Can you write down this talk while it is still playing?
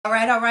All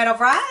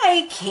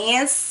right,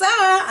 Cancer.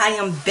 I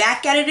am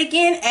back at it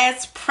again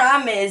as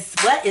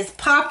promised. What is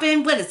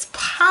popping? What is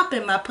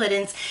popping, my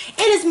puddings?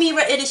 It is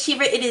Mira, it is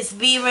Shiva, it is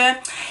Vera.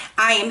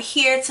 I am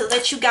here to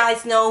let you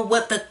guys know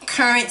what the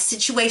current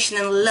situation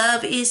in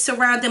love is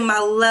surrounding my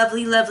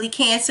lovely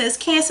Cancers.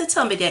 Cancer,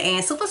 tell me the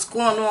answer. What's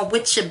going on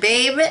with you,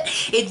 baby?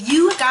 If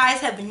you guys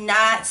have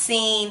not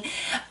seen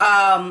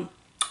the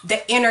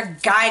inner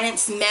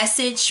guidance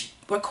message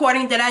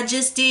recording that I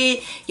just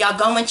did, y'all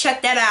go and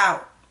check that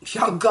out.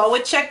 Y'all go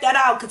and check that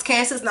out because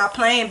Cancer's not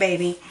playing,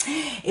 baby.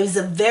 It was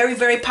a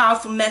very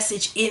powerful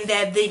message in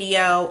that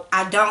video.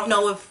 I don't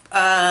know if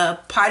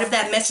part of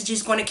that message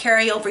is going to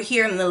carry over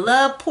here in the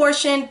love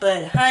portion,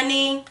 but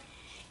honey,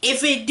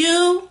 if it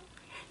do,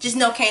 just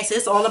know, Cancer,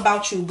 it's all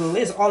about you, boo.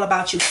 It's all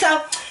about you.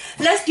 So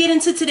let's get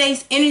into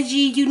today's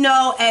energy. You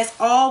know, as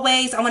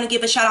always, I want to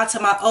give a shout out to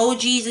my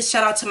OGs, a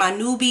shout out to my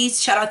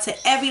newbies, shout out to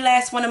every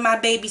last one of my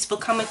babies for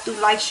coming through,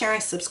 like, sharing,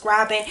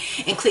 subscribing,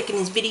 and clicking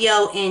this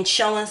video and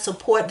showing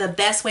support. The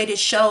best way to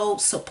show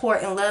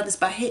support and love is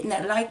by hitting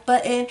that like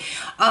button.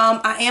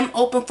 I am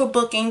open for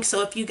booking,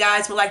 so if you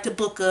guys would like to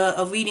book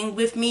a reading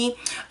with me,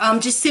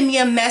 just send me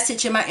a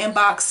message in my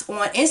inbox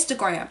on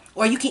Instagram,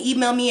 or you can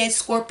email me at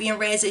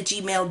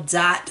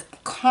scorpionreddz@gmail.com.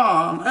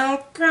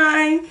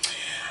 Okay.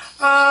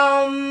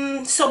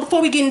 So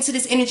before we get into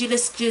this energy,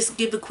 let's just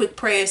give a quick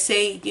prayer.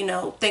 Say, you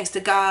know, thanks to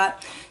God.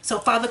 So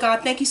Father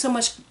God, thank you so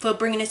much for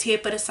bringing us here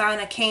for the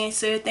sign of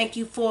Cancer. Thank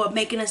you for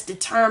making us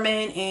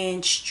determined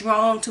and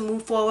strong to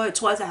move forward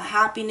towards our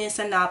happiness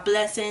and our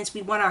blessings.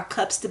 We want our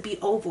cups to be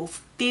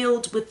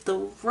overfilled with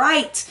the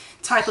right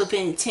type of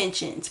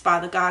intentions,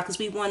 Father God, because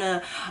we want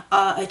to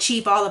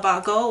achieve all of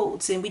our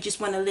goals, and we just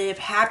want to live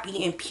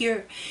happy and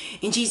pure.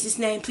 In Jesus'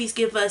 name, please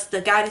give us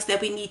the guidance that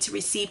we need to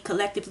receive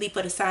collectively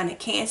for the sign of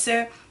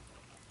Cancer.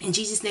 In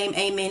Jesus' name,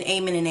 amen,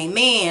 amen, and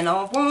amen.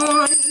 All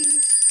right.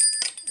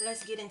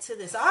 Let's get into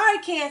this. All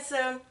right,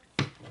 Cancer.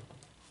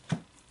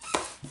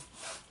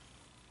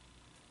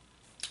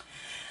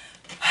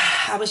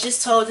 I was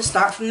just told to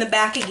start from the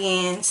back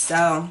again,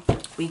 so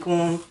we're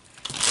going to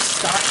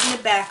start from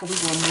the back and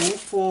we're going to move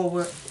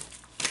forward.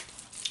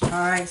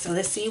 All right, so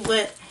let's see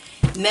what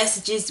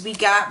messages we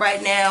got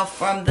right now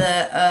from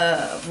the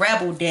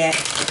Rebel deck.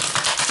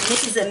 And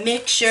this is a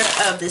mixture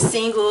of the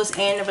singles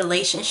and the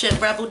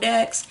relationship Rebel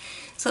decks.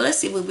 So let's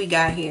see what we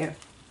got here.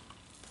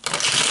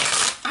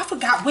 I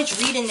forgot which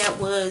reading that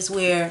was,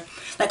 where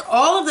like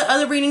all of the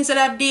other readings that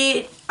I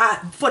did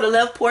for the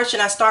love portion,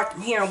 I start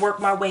from here and work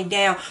my way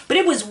down, but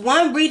it was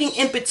one reading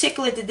in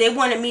particular that they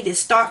wanted me to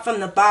start from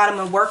the bottom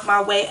and work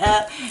my way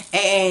up,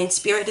 and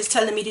Spirit is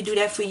telling me to do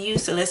that for you.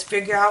 So let's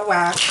figure out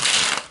why.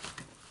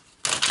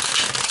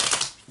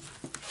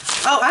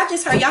 Oh, I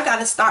just heard y'all got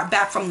to start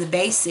back from the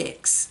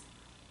basics.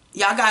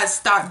 Y'all got to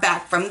start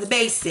back from the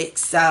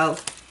basics. So,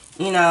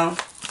 you know,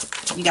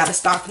 you got to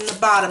start from the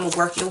bottom and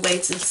work your way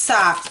to the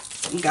top.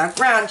 You got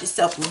to ground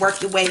yourself and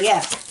work your way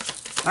up.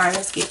 All right,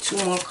 let's get two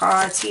more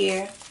cards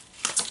here.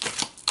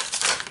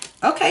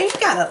 Okay, you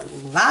got a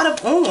lot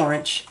of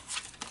orange.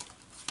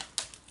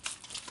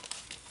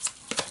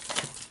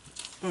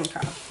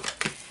 Okay.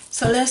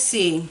 So let's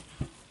see.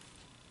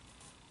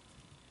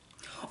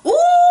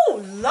 Ooh,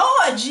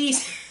 Lord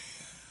Jesus.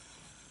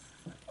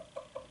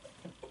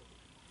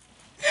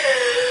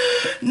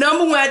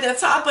 Number one, at the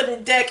top of the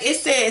deck, it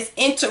says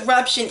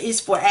interruption is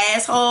for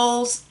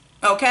assholes.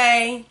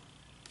 Okay?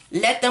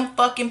 Let them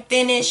fucking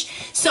finish.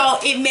 So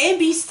it may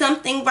be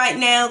something right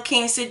now,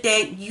 Cancer,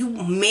 that you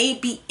may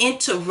be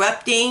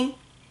interrupting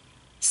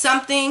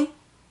something.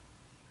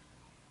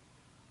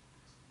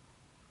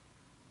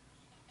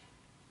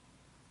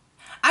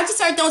 I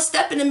just heard don't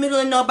step in the middle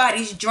of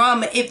nobody's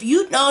drama. If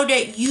you know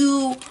that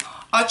you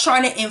are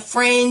trying to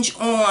infringe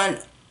on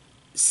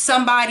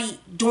somebody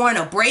during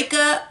a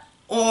breakup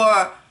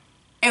or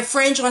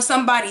infringe on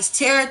somebody's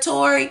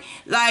territory,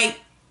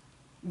 like,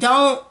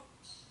 don't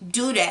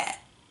do that.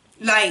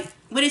 Like,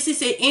 what is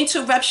this?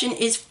 Interruption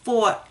is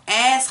for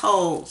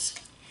assholes.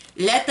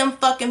 Let them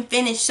fucking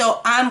finish.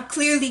 So I'm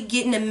clearly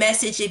getting a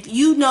message. If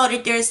you know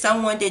that there's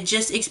someone that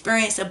just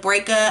experienced a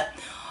breakup,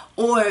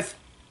 or if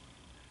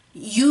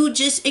you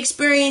just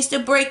experienced a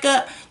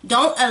breakup,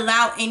 don't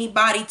allow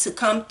anybody to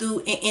come through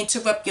and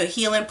interrupt your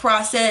healing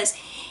process.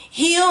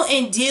 Heal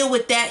and deal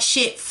with that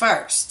shit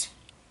first.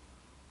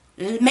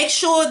 Make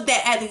sure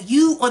that either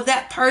you or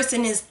that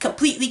person is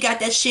completely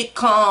got that shit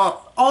calm,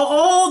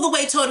 all the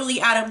way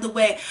totally out of the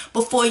way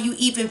before you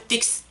even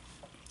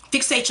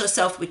fixate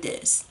yourself with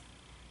this.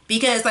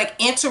 Because like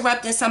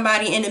interrupting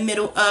somebody in the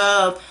middle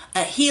of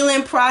a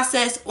healing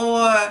process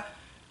or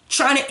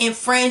trying to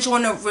infringe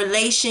on a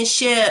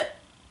relationship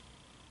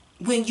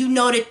when you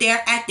know that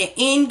they're at the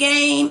end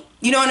game,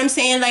 you know what I'm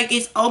saying? Like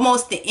it's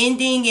almost the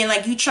ending and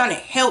like you trying to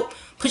help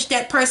push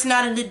that person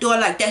out of the door,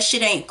 like that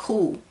shit ain't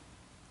cool.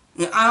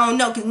 I don't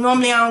know, because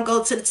normally I don't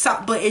go to the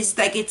top, but it's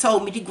like it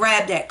told me to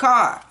grab that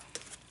card.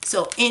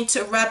 So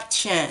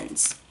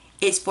interruptions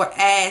is for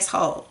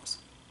assholes.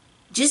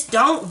 Just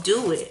don't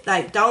do it.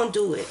 Like, don't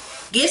do it.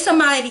 Give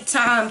somebody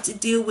time to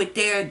deal with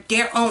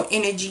their own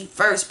energy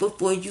first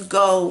before you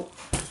go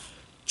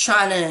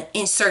trying to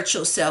insert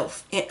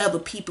yourself in other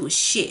people's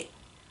shit.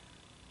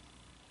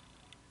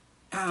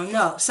 I don't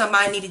know.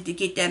 Somebody needed to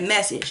get that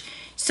message.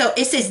 So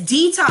it says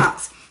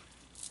detox.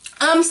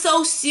 I'm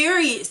so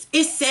serious.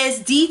 It says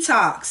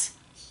detox.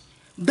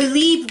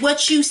 Believe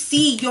what you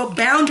see. Your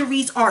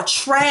boundaries are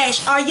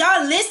trash. Are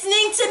y'all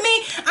listening to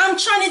me? I'm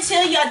trying to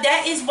tell y'all,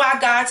 that is why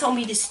God told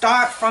me to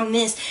start from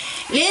this.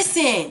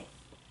 Listen.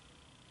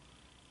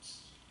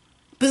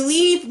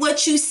 Believe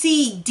what you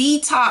see.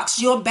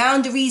 Detox. Your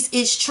boundaries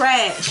is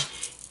trash.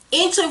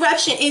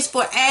 Interruption is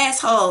for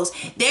assholes.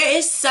 There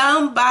is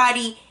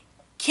somebody,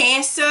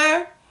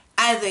 Cancer,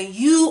 either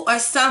you or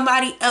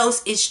somebody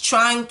else is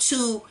trying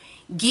to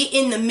get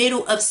in the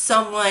middle of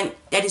someone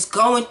that is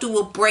going through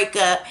a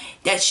breakup,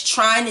 that's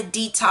trying to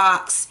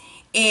detox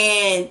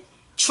and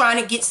trying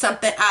to get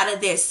something out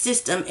of their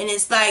system. And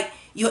it's like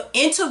you're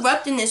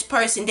interrupting this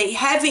person. They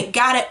haven't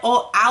got it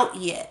all out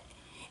yet.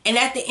 And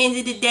at the end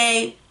of the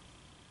day,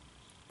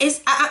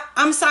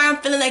 I'm sorry, I'm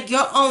feeling like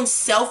your own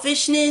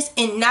selfishness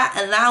and not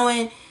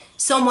allowing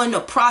someone to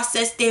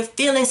process their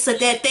feelings so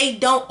that they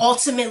don't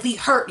ultimately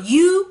hurt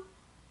you.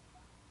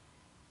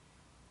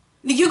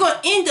 You're going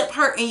to end up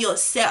hurting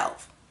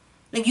yourself.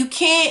 Like, you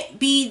can't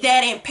be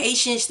that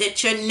impatient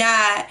that you're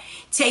not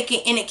taking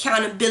in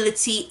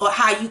accountability or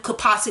how you could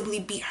possibly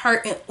be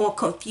hurting or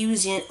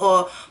confusing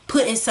or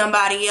putting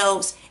somebody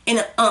else in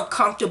an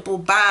uncomfortable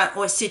bind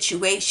or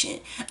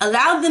situation.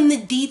 Allow them to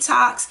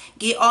detox,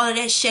 get all of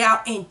that shit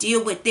out, and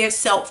deal with their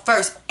self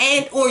first.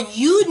 And or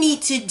you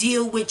need to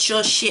deal with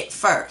your shit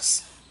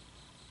first.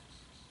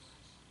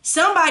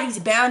 Somebody's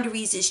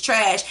boundaries is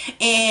trash.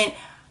 And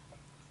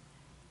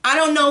I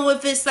don't know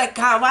if it's like,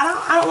 God,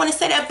 I don't want to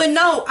say that, but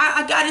no,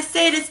 I gotta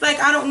say it. It's like,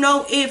 I don't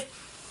know if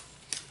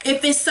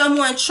it's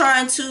someone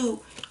trying to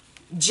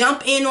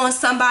jump in on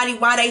somebody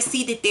while they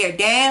see that they're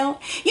down.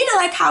 You know,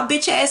 like how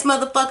bitch ass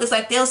motherfuckers,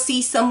 like they'll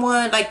see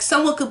someone, like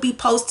someone could be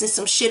posting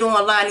some shit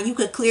online and you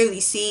could clearly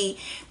see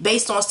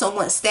based on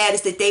someone's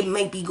status that they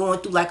may be going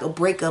through like a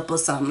breakup or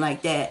something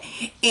like that.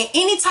 And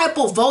any type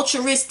of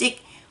vulturistic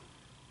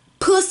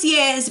pussy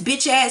ass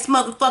bitch ass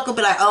motherfucker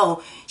be like,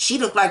 oh, she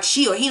look like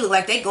she or he look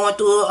like they going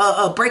through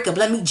a breakup,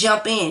 let me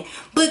jump in.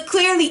 But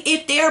clearly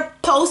if they're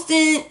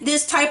posting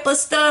this type of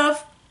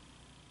stuff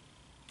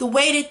the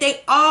way that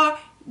they are,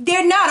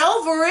 they're not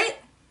over it.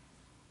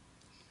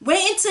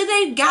 Wait until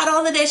they got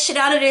all of that shit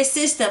out of their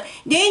system,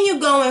 then you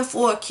go in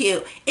for a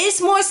kill.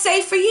 It's more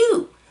safe for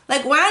you.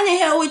 Like, why in the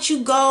hell would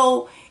you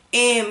go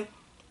and,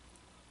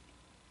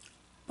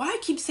 why I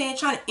keep saying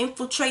trying to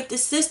infiltrate the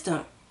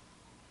system?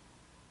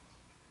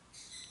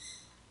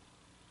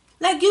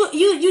 Like,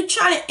 you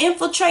trying to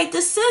infiltrate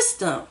the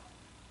system.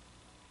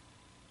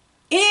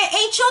 It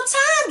ain't your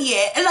time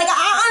yet. And like,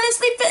 I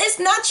honestly feel it's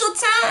not your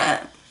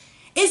time.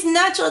 It's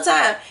not your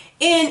time.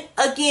 And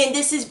again,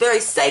 this is very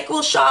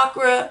sacral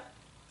chakra.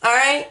 All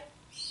right.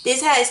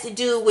 This has to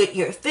do with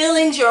your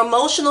feelings, your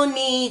emotional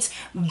needs,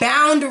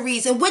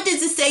 boundaries. And what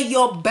does it say?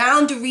 Your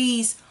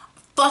boundaries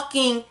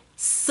fucking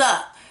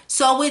suck.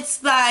 So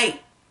it's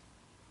like,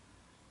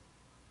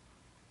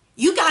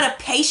 you gotta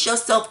pace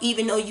yourself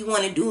even though you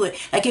want to do it.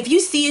 Like, if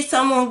you see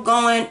someone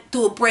going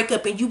through a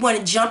breakup and you want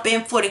to jump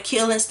in for the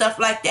kill and stuff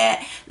like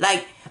that,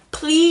 like,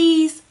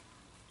 please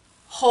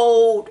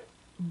hold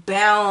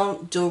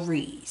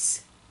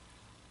boundaries.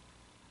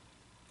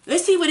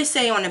 Let's see what it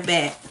say on the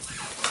back.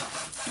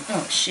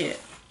 Oh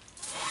shit.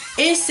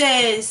 It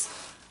says,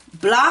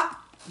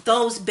 block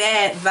those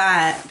bad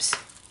vibes.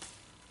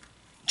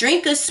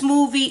 Drink a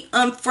smoothie,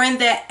 unfriend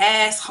that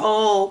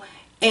asshole,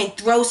 and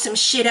throw some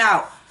shit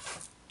out.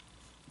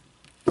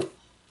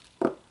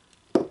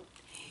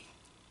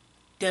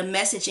 The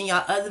message in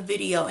y'all other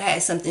video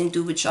had something to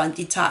do with y'all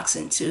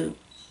detoxing too.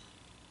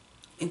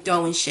 And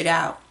throwing shit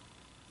out.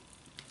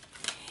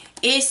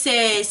 It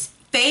says,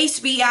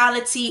 face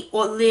reality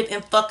or live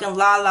in fucking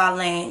la la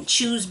land.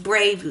 Choose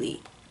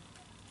bravely.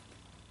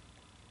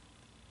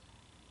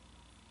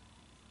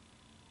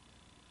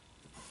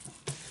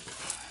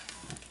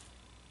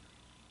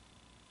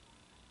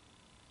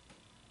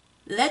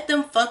 Let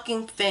them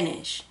fucking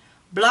finish.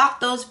 Block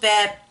those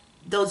bad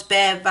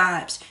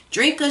vibes.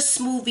 Drink a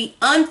smoothie.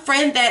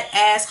 Unfriend that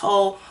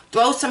asshole.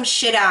 Throw some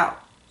shit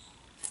out.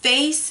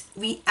 Face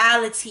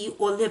reality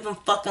or live in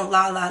fucking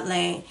la la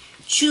land.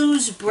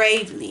 Choose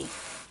bravely.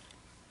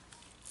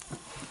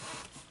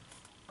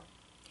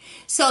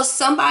 So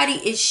somebody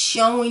is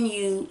showing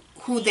you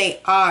who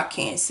they are,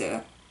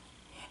 Cancer.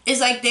 It's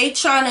like they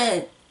trying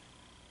to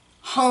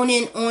hone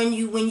in on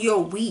you when you're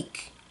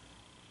weak.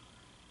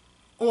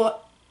 Or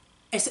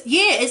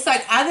it's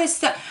like other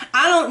stuff.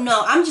 I don't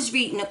know. I'm just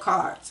reading the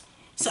cards.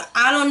 So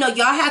I don't know.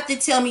 Y'all have to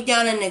tell me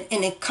down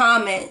in the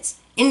comments,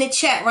 in the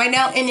chat, right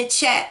now in the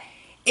chat.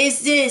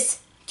 Is this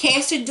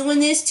Cancer doing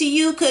this to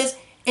you? Because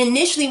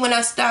initially when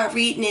I started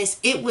reading this,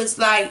 it was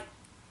like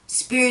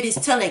Spirit is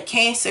telling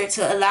Cancer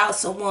to allow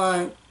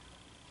someone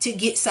to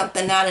get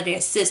something out of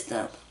their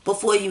system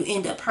before you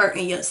end up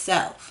hurting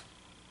yourself.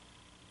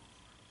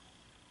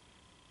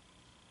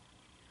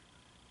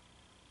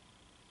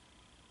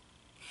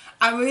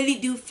 I really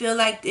do feel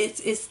like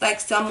it's like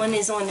someone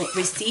is on the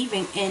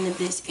receiving end of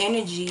this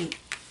energy.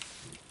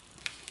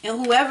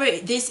 And whoever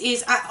this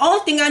is,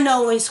 only thing I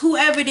know is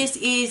whoever this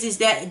is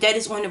that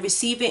is on the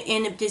receiving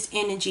end of this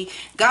energy.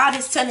 God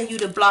is telling you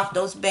to block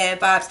those bad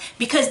vibes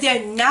because they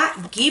are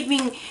not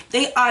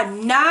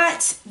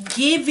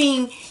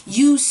giving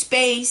you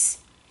space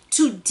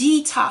to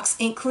detox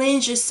and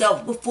cleanse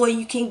yourself before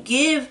you can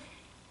give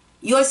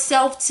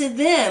yourself to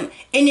them.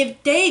 And if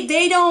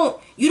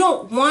you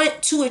don't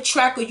want to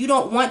attract, or you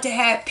don't want to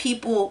have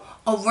people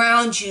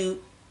around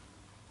you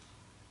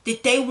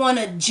that they want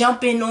to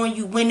jump in on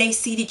you when they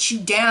see that you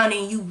down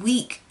and you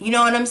weak. You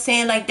know what I'm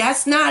saying? Like,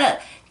 that's not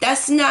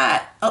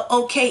a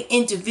okay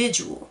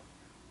individual.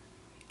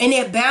 And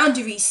their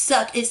boundaries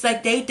suck. It's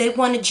like they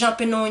want to jump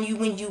in on you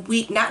when you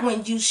weak, not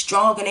when you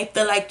strong and they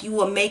feel like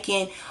you are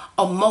making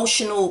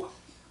emotionally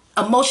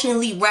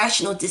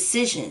rational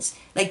decisions.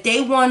 Like,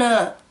 they want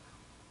to...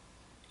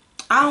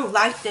 I don't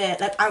like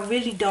that. Like, I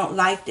really don't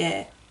like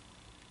that.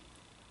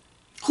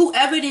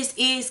 Whoever this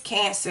is,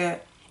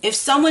 Cancer, if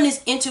someone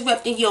is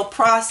interrupting your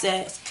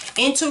process,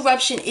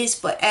 interruption is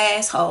for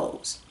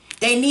assholes.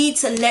 They need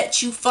to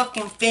let you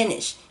fucking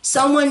finish.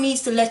 Someone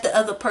needs to let the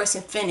other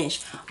person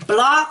finish.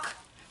 Block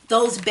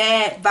those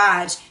bad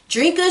vibes.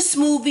 Drink a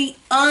smoothie,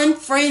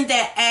 unfriend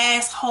that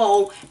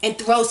asshole, and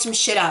throw some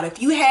shit out.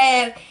 If you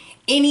have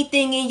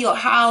anything in your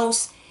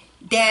house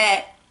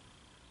that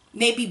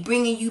maybe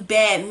bringing you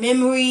bad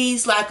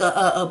memories, like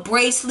a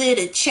bracelet,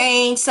 a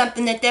chain,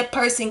 something that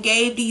person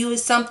gave to you or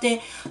something,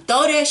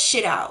 throw that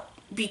shit out.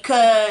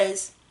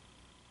 Because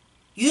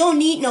you don't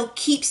need no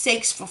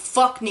keepsakes for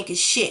fuck nigga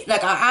shit. Like,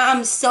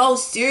 I'm so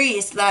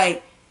serious.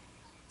 Like,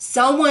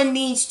 someone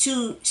needs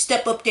to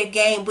step up their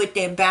game with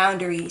their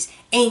boundaries.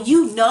 And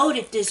you know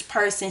that this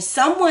person,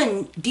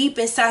 someone deep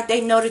inside, they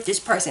know that this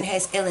person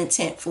has ill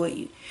intent for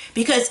you.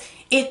 Because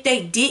if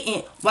they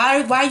didn't,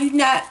 why you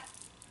not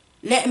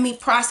letting me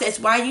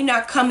process? Why you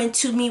not coming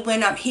to me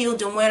when I'm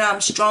healed and when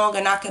I'm strong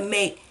and I can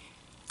make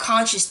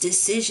conscious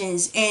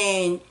decisions?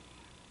 And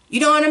you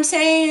know what I'm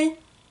saying?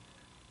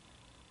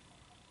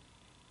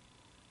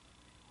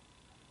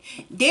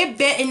 They're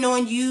betting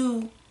on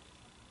you.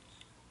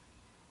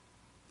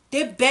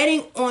 They're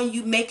betting on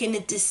you making a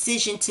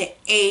decision to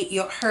aid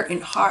your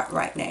hurting heart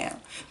right now.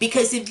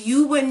 Because if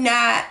you were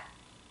not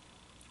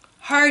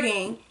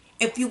hurting,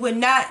 if you were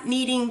not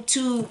needing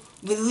to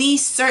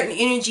release certain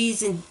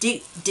energies and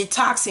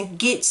detox and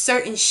get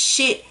certain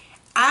shit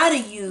out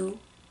of you,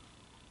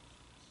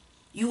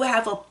 you would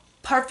have a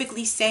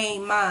perfectly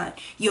sane mind.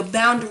 Your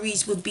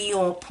boundaries would be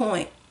on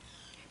point.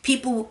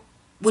 People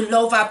with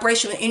low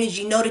vibrational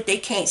energy know that they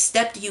can't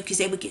step to you because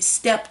they would get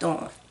stepped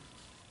on.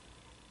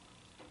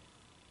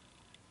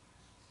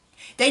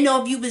 They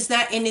know if you was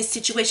not in this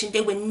situation, they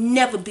would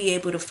never be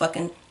able to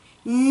fucking...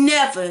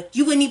 Never.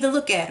 You wouldn't even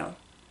look at them.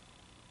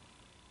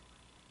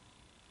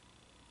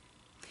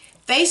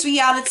 Face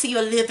reality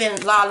or live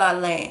in la la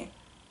land.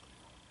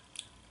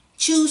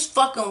 Choose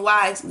fucking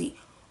wisely.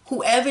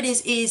 Whoever this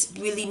is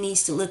really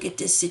needs to look at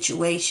this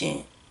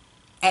situation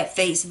at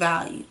face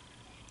value.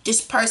 This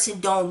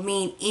person don't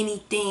mean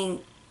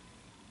anything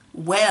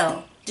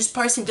well. This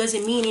person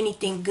doesn't mean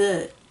anything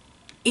good.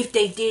 If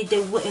they did,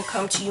 they wouldn't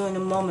come to you in a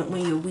moment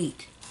when you're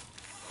weak.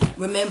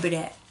 Remember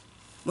that.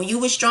 When you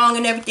were strong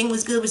and everything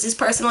was good, was this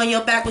person on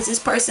your back? Was this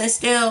person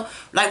still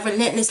like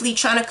relentlessly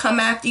trying to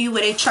come after you? Were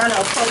they trying to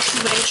approach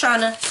you? Were they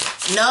trying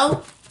to...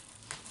 No?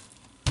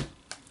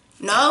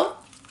 No?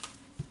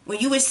 When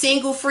you were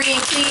single, free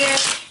and clear,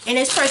 and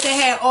this person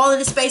had all of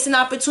the space and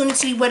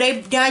opportunity, were they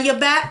down your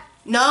back?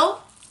 No?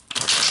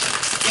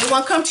 They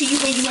won't come to you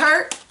when you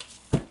hurt?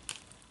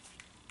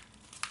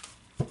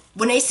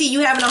 When they see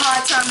you having a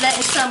hard time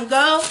letting something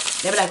go,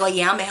 they be like, oh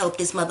yeah, I'm gonna help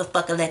this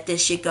motherfucker let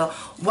this shit go.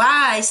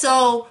 Why?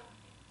 So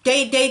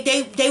they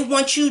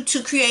want you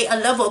to create a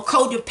level of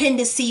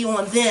codependency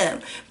on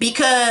them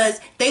because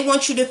they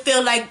want you to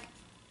feel like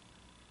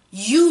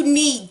you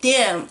need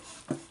them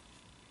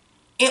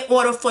in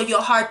order for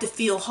your heart to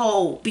feel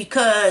whole,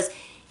 because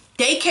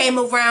they came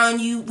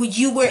around you when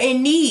you were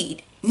in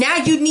need. Now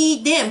you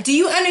need them. Do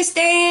you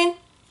understand?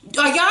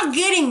 Are y'all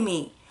getting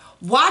me?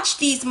 Watch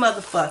these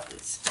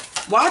motherfuckers.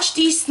 Watch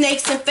these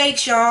snakes and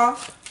fakes, y'all.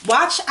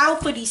 Watch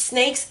out for these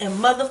snakes and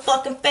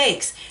motherfucking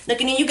fakes.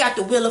 Look, and then you got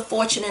the Wheel of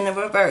Fortune in the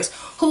reverse.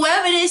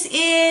 Whoever this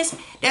is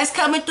that's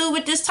coming through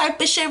with this type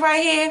of shit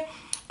right here,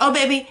 oh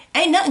baby,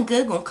 ain't nothing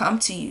good gonna come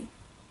to you.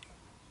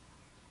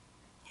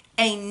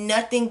 Ain't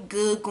nothing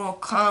good gonna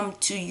come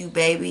to you,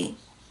 baby.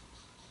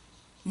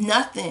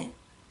 Nothing.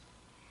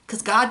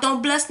 Because God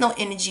don't bless no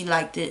energy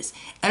like this.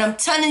 And I'm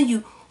telling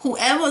you,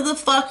 whoever the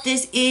fuck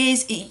this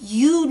is,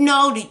 you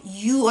know that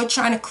you are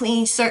trying to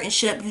clean certain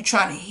shit up. You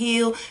trying to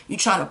heal. You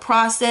trying to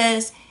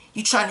process.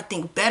 You trying to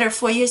think better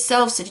for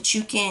yourself so that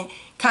you can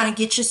kind of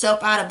get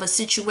yourself out of a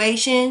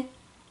situation.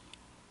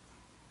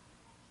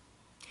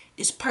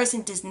 This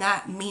person does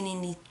not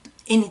mean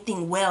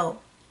anything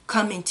well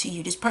coming to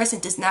you. This person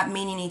does not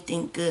mean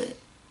anything good.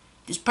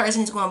 This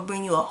person is going to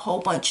bring you a whole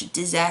bunch of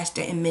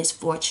disaster and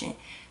misfortune.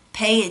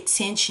 Pay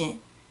attention.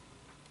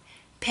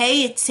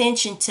 Pay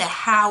attention to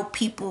how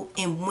people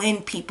and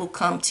when people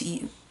come to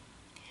you.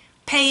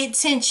 Pay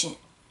attention.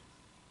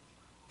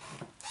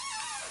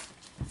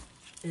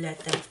 Let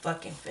them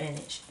fucking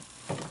finish.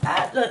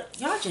 Look,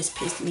 y'all just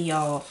pissed me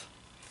off.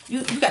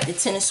 You got the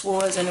Ten of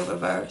Swords in the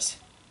reverse.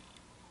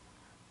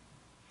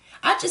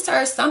 I just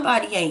heard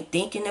somebody ain't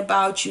thinking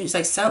about you. It's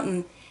like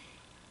something.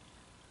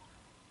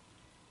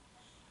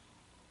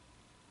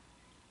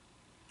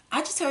 I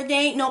just heard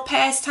there ain't no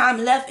past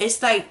time left.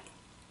 It's like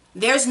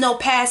there's no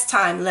past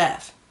time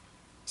left.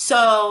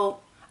 So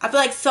I feel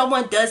like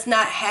someone does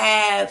not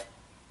have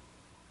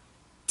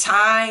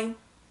time,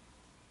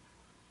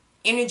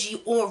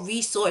 energy, or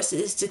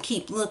resources to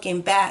keep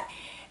looking back.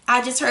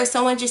 I just heard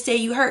someone just say,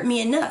 you hurt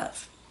me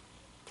enough.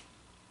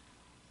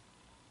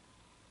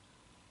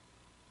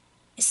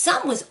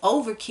 Something was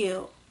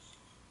overkill.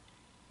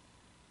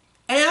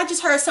 And I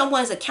just heard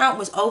someone's account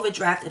was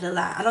overdrafted a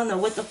lot. I don't know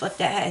what the fuck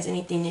that has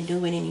anything to do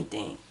with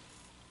anything.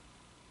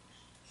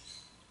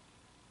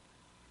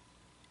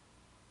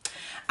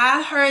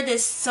 I heard that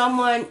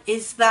someone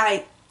is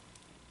like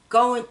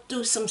going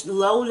through some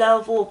low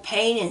level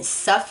pain and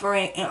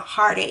suffering and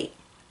heartache.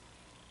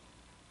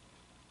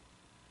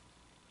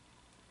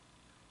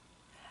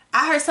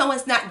 I heard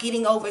someone's not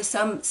getting over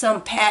some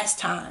past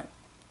time.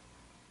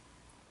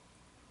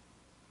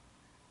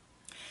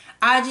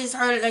 I just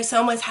heard like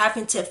someone's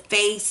having to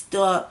face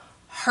the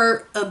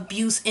hurt,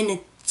 abuse, and the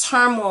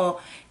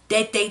turmoil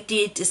that they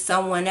did to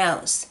someone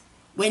else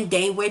when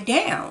they were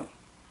down.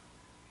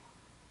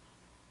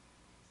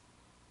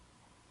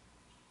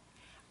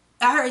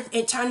 I heard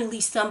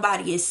internally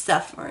somebody is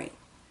suffering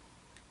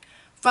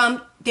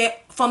from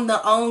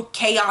the own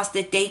chaos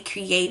that they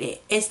created.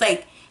 It's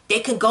like they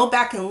can go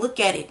back and look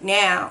at it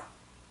now.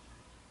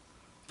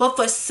 But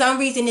for some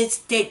reason,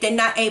 they're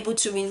not able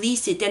to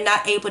release it. They're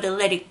not able to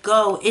let it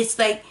go. It's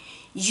like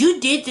you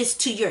did this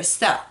to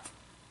yourself.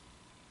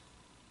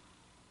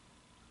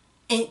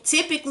 And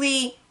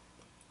typically,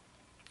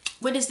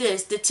 what is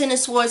this? The Ten of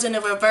Swords in the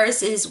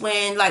reverse is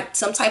when like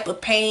some type of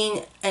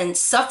pain and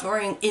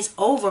suffering is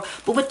over.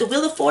 But with the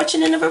Wheel of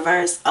Fortune in the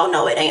reverse, oh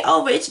no, it ain't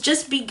over. It's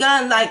just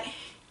begun. Like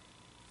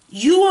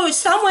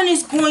someone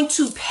is going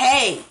to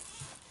pay.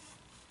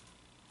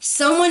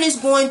 Someone is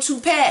going to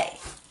pay.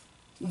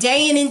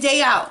 Day in and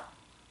day out.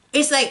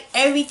 It's like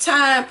every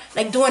time,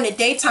 like during the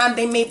daytime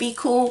they may be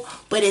cool,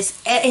 but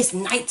it's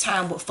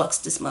nighttime what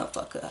fucks this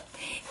motherfucker up.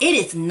 It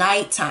is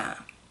nighttime.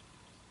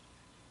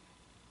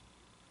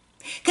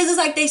 Because it's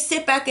like they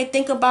sit back and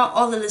think about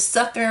all of the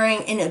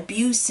suffering and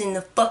abuse and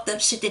the fucked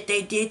up shit that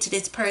they did to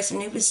this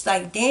person. It was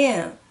like,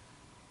 damn.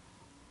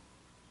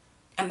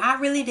 Am I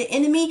really the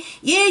enemy?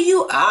 Yeah,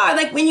 you are.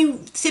 Like when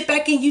you sit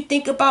back and you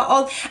think about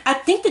all, I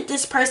think that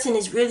this person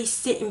is really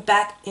sitting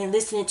back and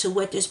listening to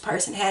what this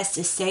person has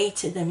to say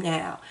to them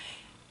now.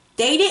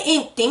 They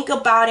didn't think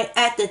about it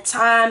at the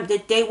time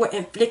that they were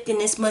inflicting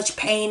this much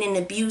pain and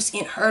abuse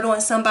and hurt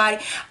on somebody.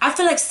 I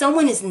feel like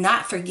someone is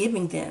not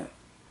forgiving them.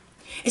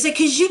 It's like,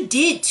 because you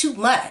did too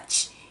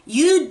much.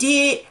 You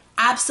did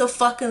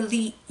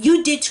absolutely,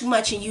 you did too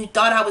much and you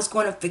thought I was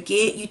going to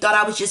forget. You thought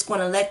I was just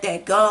going to let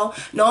that go.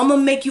 No, I'm going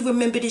to make you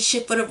remember this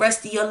shit for the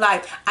rest of your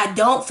life. I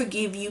don't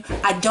forgive you.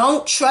 I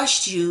don't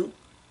trust you.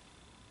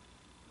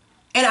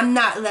 And I'm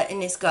not letting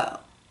this go.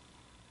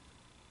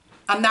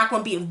 I'm not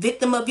going to be a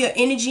victim of your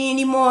energy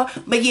anymore.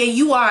 But yeah,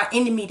 you are an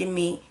enemy to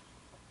me.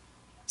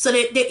 So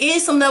there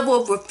is some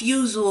level of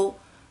refusal.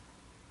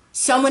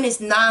 Someone is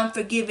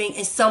non-forgiving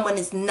and someone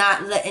is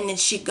not letting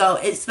this shit go.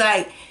 It's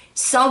like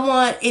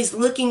someone is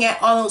looking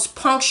at all those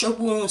puncture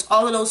wounds,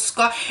 all of those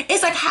scars.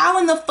 It's like, how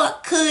in the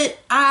fuck could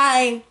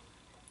I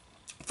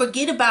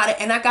forget about it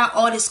and I got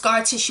all this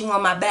scar tissue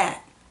on my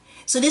back?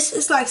 So this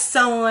is like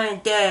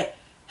someone that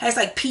has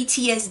like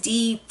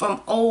PTSD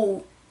from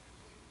old.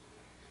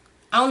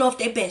 I don't know if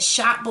they've been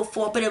shot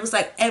before, but it was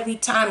like every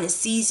time the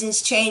seasons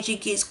change,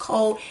 it gets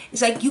cold.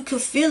 It's like you can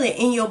feel it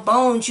in your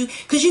bones.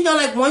 Because you know,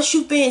 like once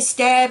you've been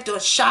stabbed or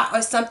shot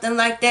or something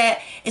like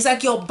that, it's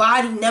like your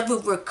body never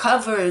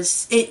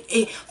recovers.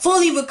 It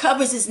fully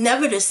recovers. It's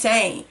never the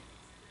same.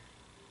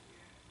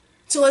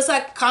 So it's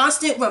like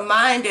constant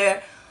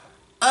reminder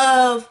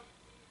of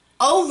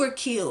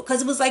overkill.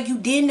 Because it was like you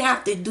didn't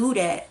have to do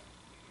that.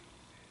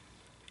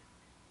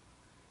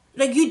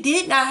 Like, you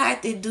did not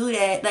have to do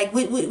that. Like,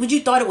 would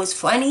you thought it was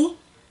funny?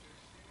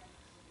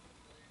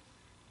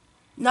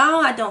 No,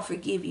 I don't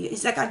forgive you.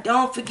 It's like, I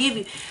don't forgive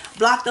you.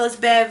 Block those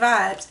bad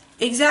vibes.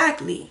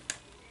 Exactly.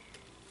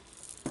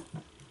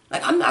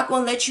 Like, I'm not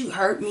going to let you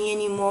hurt me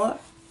anymore.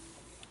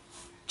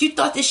 You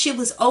thought this shit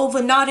was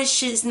over. No, this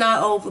shit's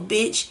not over,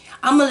 bitch.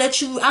 I'm going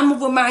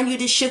to remind you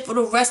this shit for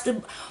the rest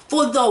of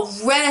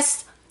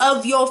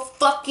your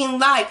fucking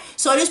life.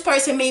 So this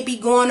person may be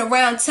going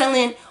around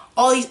telling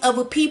all these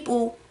other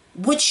people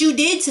what you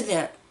did to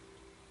them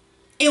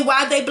and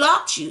why they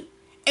blocked you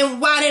and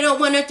why they don't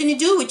want nothing to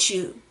do with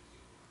you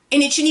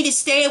and that you need to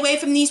stay away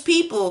from these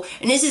people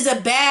and this is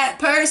a bad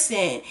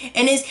person.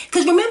 And it's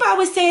because remember I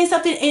was saying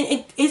something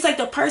and it's like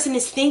the person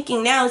is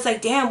thinking now, it's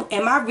like, damn,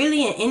 am I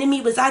really an enemy?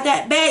 Was I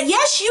that bad?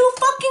 Yes, you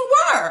fucking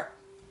were.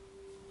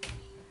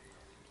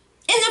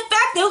 the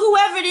fact that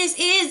whoever this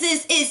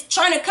is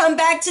trying to come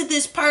back to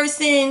this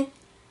person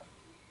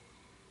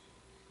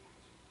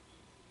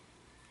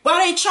while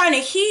they trying to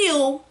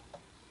heal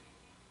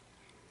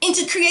and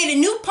to create a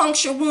new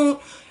puncture wound.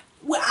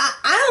 Well,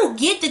 I don't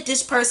get that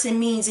this person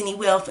means any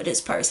well for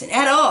this person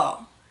at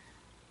all.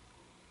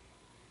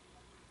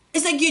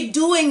 It's like you're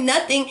doing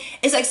nothing.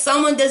 It's like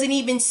someone doesn't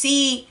even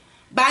see,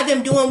 by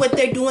them doing what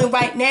they're doing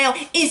right now,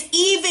 is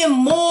even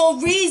more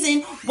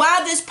reason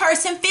why this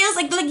person feels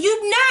like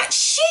you're not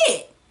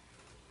shit.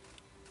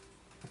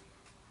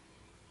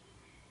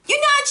 You're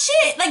not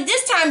shit. Like,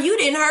 this time you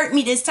didn't hurt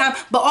me this time,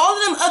 but all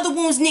of them other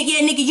wounds, nigga, yeah,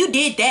 nigga, you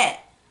did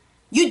that.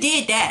 You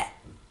did that.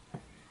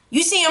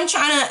 You see, I'm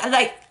trying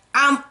to,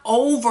 I'm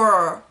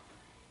over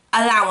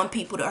allowing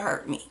people to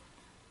hurt me.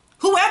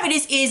 Whoever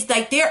this is,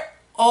 they're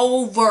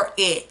over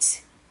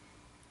it.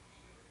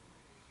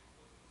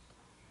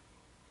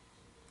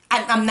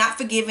 I'm not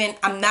forgiving.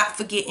 I'm not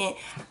forgetting.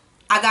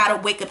 I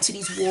gotta wake up to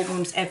these war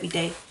rooms every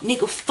day.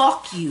 Nigga,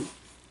 fuck you.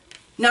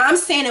 Now, I'm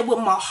saying it with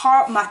my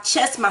heart, my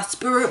chest, my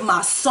spirit,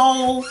 my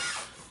soul.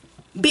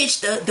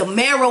 Bitch, the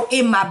marrow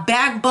in my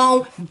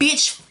backbone.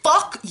 Bitch,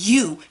 fuck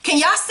you. Can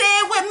y'all say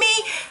it with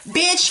me?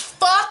 Bitch,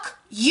 fuck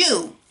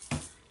you.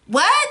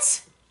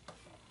 What?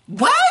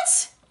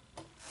 What?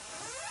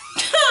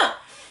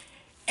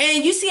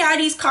 And you see how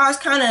these cards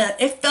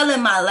it fell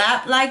in my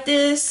lap like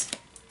this?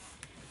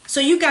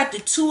 So you got the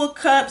Two of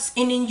Cups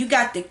and then you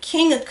got the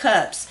King of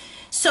Cups.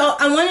 So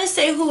I want to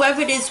say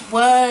whoever this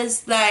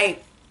was, and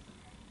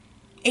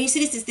you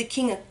see this is the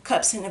King of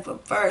Cups in the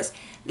reverse.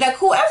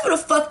 Whoever the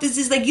fuck this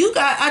is, you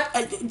got,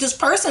 this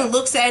person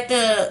looks at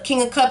the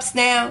King of Cups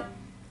now.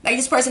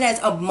 This person has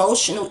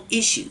emotional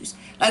issues.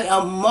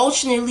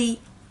 Emotionally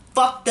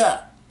fucked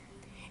up.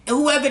 And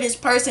whoever this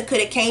person could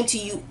have came to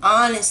you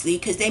honestly,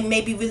 because they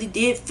maybe really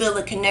did feel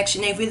a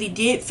connection. They really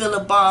did feel a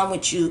bond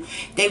with you.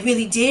 They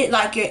really did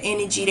like your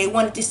energy. They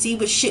wanted to see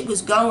where shit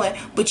was going,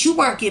 but you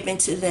weren't giving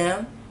to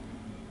them.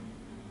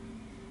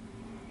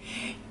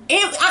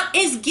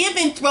 It's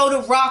given throw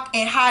the rock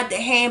and hide the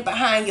hand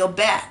behind your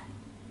back.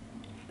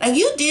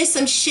 You did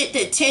some shit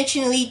that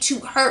intentionally to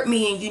hurt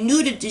me, and you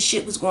knew that this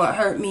shit was going to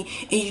hurt me,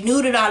 and you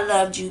knew that I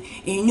loved you,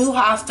 and you knew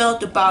how I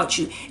felt about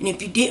you. And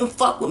if you didn't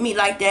fuck with me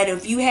like that,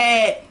 if you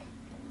had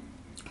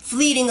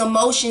fleeting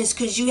emotions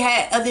because you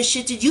had other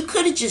shit that you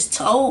could have just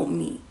told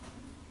me.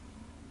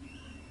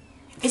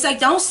 It's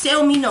don't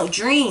sell me no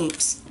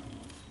dreams.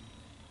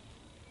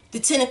 The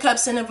Ten of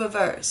Cups in the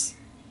reverse.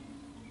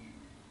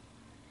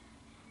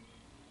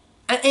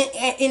 And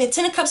the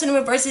Ten of Cups in the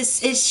reverse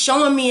is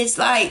showing me it's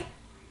not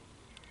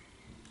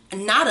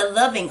a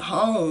loving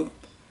home.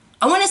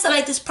 I want to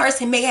say this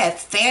person may have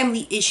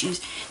family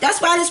issues. That's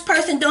why this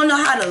person don't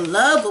know how to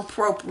love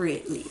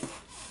appropriately.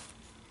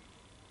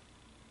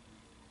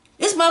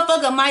 This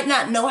motherfucker might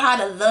not know how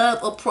to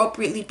love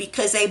appropriately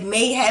because they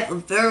may have a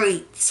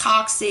very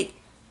toxic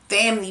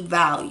family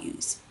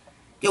values.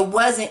 There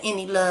wasn't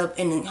any love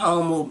in the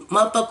home, or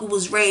motherfucker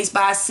was raised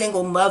by a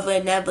single mother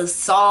and never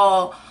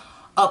saw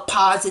a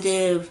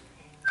positive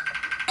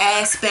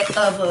aspect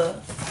of a...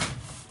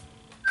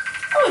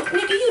 Oh,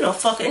 nigga, you don't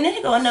fucking...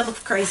 Nigga, go another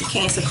crazy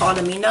Cancer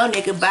calling me. No,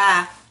 nigga,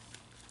 bye.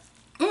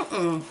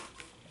 No.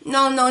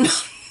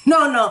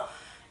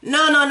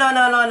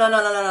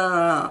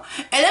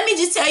 And let me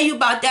just tell you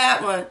about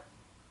that one.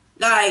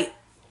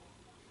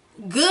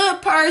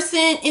 Good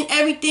person and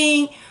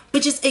everything,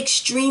 but just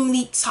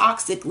extremely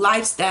toxic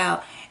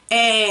lifestyle.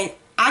 And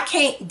I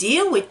can't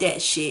deal with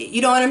that shit.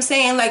 You know what I'm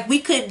saying? We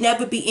could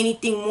never be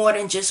anything more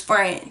than just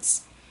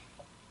friends.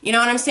 You know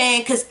what I'm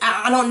saying? Because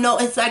I don't know.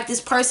 It's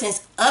this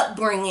person's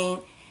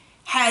upbringing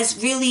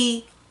has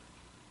really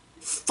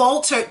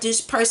faltered this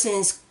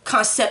person's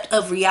concept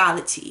of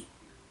reality.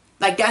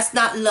 That's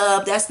not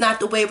love. That's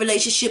not the way a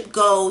relationship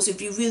goes.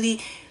 If you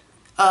really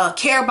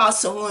care about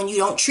someone, you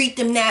don't treat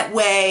them that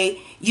way.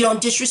 You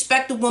don't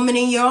disrespect the woman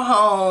in your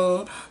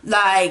home.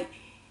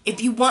 If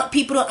you want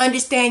people to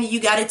understand you, you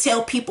got to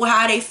tell people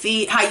how they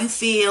feel, how you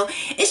feel.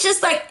 It's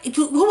just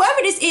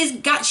whoever this is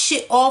got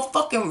shit all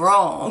fucking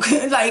wrong.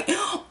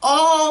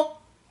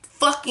 All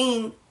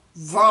fucking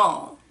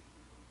wrong.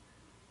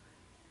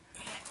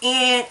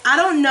 And I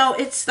don't know,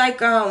 it's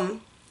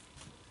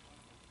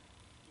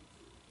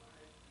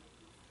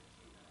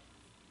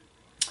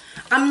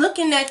I'm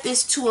looking at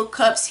this Two of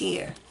Cups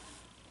here.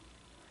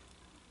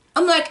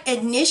 I'm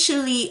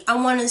initially, I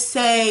want to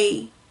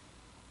say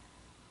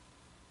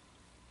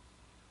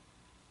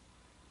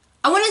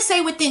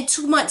within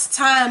 2 months'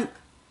 time,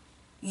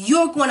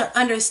 you're going to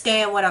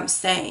understand what I'm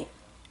saying.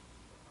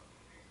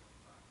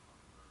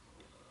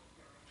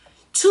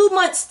 2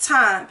 months'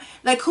 time.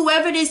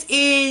 Whoever this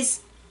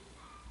is,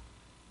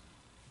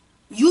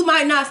 you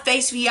might not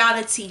face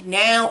reality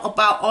now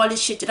about all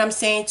this shit that I'm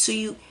saying to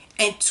you.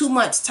 In 2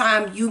 months'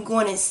 time, you're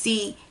going to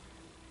see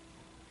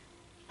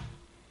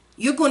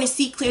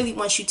clearly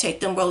once you take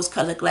them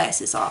rose-colored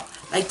glasses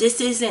off.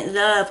 This isn't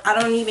love. I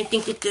don't even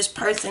think that this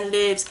person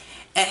lives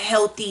a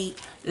healthy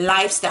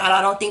lifestyle.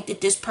 I don't think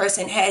that this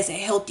person has a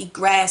healthy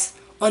grasp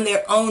on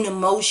their own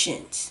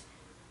emotions.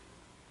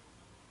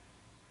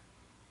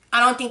 I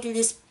don't think that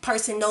this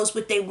person knows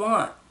what they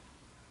want.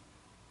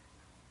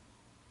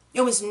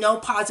 There was no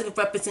positive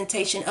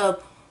representation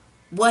of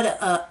what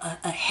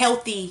a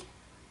healthy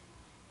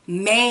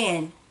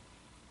man,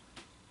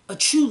 a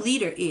true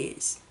leader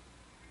is.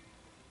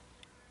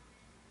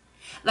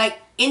 Like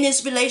in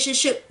this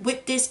relationship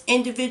with this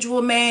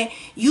individual man,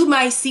 you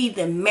might see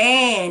the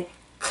man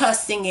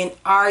cussing and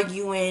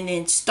arguing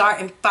and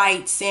starting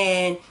fights,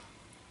 and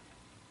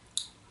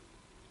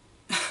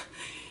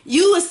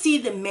you will see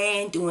the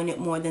man doing it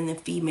more than the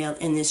female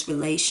in this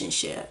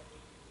relationship.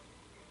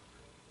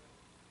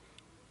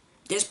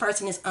 This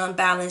person is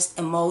unbalanced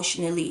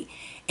emotionally,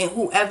 and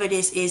whoever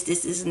this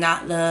is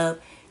not love.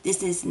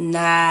 This is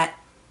not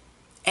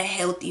a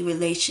healthy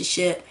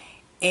relationship,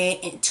 and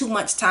in too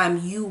much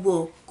time you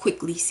will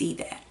quickly see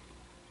that.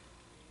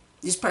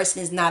 This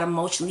person is not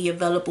emotionally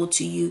available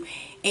to you,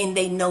 and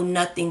they know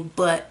nothing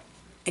but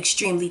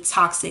extremely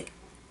toxic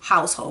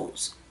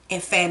households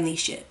and family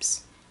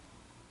ships.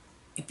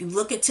 If you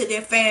look into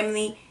their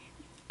family,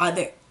 are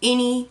there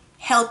any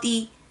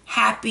healthy,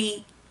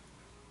 happy,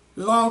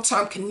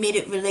 long-term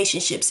committed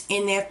relationships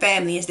in their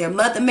family? Is their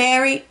mother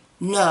married?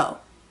 No.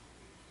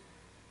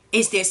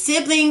 Is their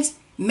siblings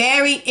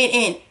married and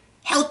in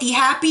healthy,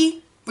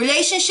 happy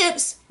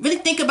relationships? Really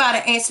think about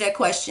it and answer that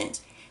question.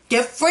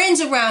 Their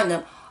friends around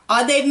them,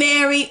 are they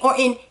married or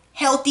in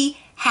healthy,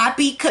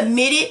 happy,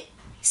 committed,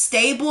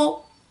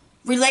 stable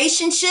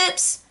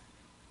relationships?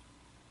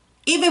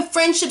 Even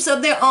friendships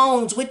of their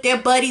own with their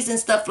buddies and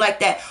stuff like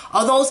that.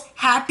 Are those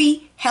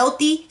happy,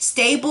 healthy,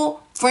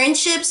 stable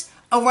friendships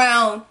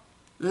around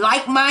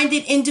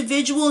like-minded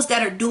individuals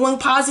that are doing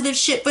positive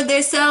shit for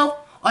themselves?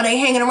 Or are they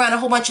hanging around a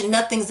whole bunch of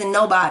nothings and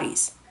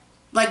nobodies?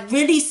 Like,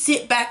 really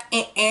sit back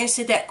and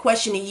answer that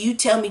question, and you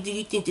tell me, do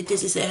you think that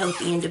this is a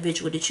healthy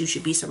individual that you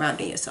should be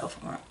surrounding yourself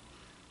around?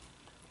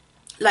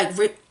 Like,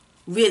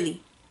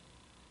 really.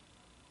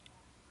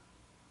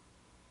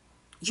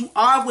 You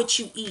are what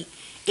you eat.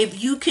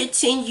 If you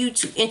continue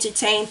to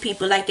entertain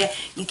people like that,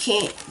 you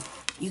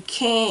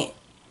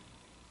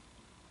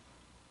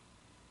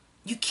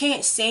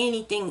can't say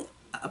anything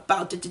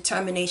about the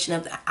determination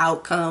of the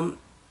outcome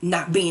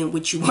not being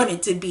what you want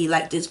it to be.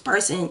 Like, this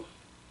person,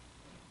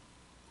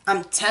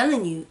 I'm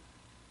telling you,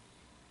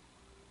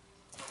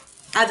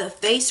 either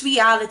face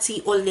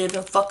reality or live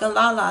in fucking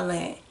la la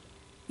land.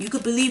 You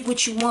could believe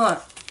what you want.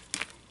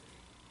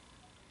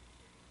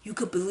 You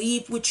could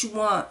believe what you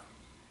want.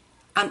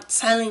 I'm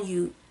telling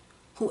you,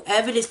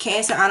 whoever this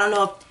Cancer, I don't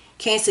know if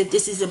Cancer, if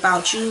this is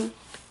about you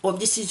or if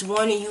this is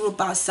warning you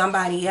about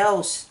somebody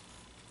else.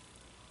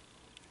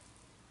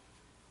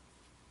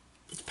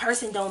 This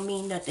person don't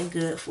mean nothing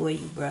good for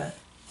you, bruh.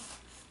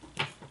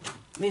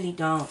 Really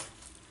don't.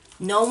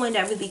 No one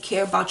that really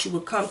care about you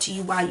will come to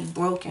you while you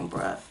broken,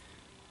 bruh.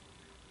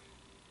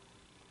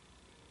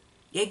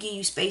 They give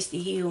you space to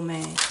heal,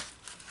 man.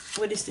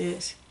 What is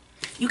this?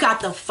 You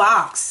got the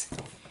Fox.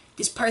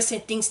 This person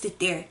thinks that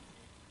they're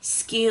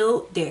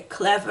skilled, they're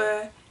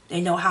clever, they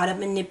know how to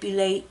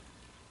manipulate,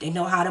 they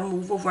know how to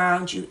move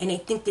around you, and they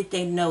think that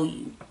they know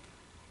you.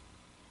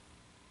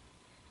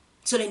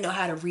 So they know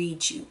how to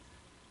read you.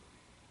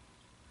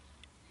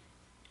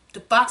 The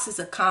Fox is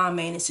a con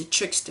man, it's a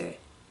trickster.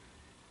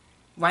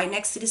 Right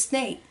next to the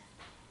Snake.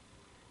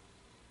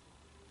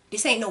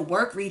 This ain't no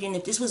work reading.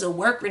 If this was a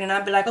work reading,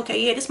 I'd be like,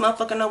 okay, yeah, this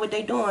motherfucker know what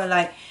they doing.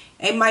 Like,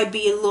 it might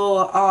be a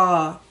little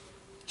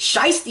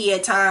shiesty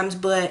at times,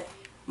 but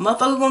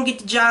motherfucker gonna get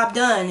the job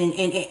done,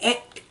 and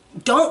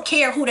don't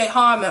care who they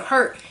harm or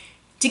hurt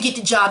to get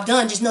the job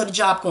done. Just know the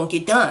job gonna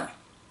get done.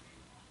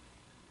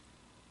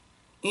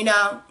 You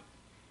know?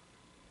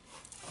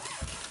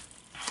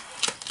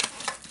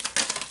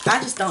 I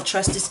just don't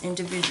trust this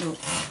individual.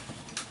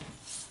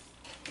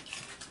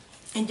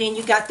 And then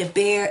you got the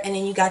Bear, and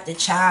then you got the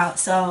Child.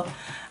 So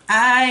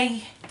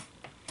I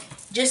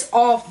just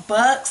off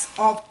bucks.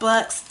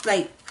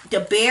 Like,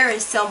 the Bear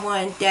is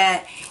someone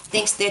that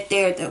thinks that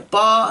they're the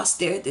boss,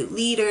 they're the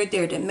leader,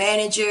 they're the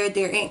manager,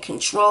 they're in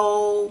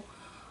control.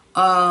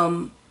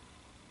 Like,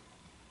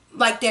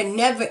 they're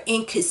never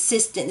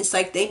inconsistent. It's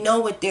like they know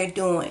what they're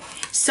doing.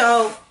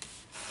 So,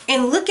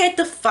 and look at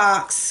the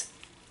Fox,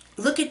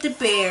 look at the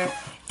Bear,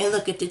 and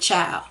look at the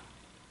Child.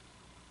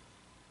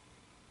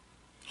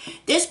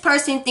 This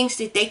person thinks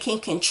that they can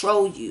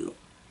control you.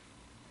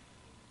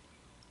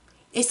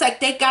 It's like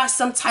they got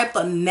some type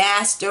of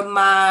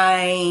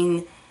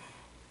mastermind,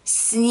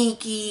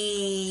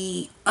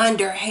 sneaky,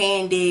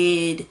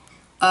 underhanded,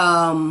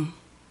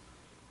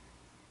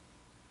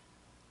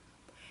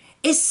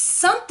 it's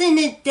something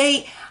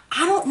that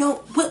I don't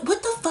know, what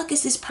the fuck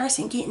is this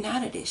person getting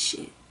out of this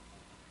shit?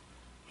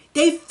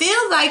 They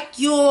feel like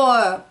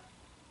you're,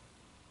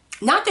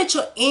 not that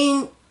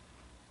you're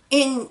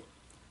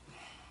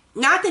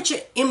not that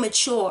you're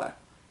immature,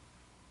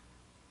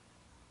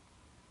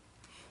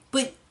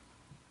 but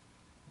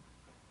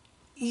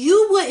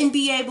you wouldn't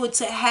be able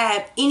to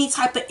have any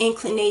type of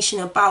inclination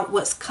about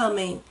what's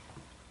coming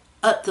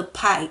up the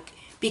pike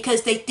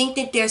because they think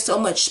that they're so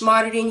much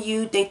smarter than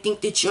you. They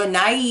think that you're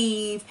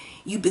naive.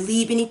 You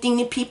believe anything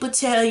that people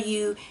tell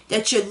you,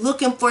 that you're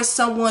looking for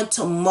someone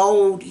to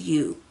mold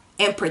you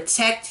and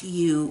protect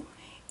you.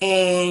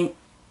 And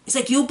it's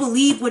like you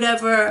believe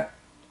whatever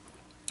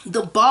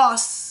the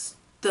boss,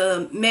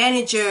 the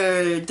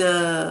manager,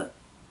 the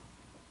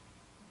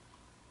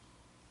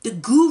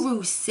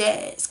guru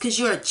says, because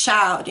you're a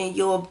child and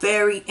you're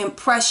very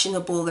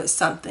impressionable or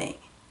something.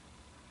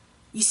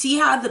 You see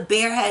how the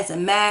bear has a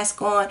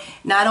mask on?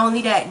 Not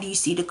only that, do you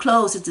see the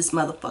clothes that this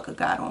motherfucker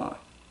got on?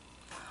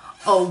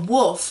 A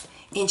wolf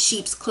in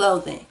sheep's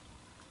clothing.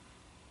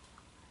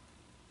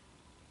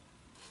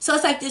 So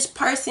it's like this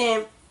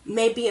person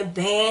may be a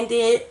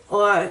bandit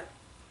or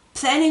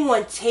planning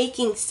on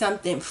taking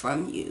something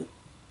from you.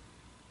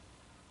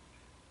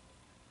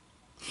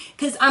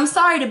 Because I'm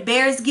sorry, the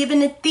bear is giving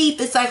the thief.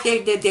 It's like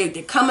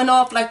they're coming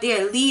off like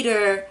they're a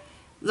leader.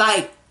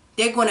 Like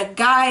they're going to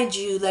guide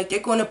you. Like they're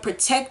going to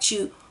protect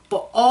you.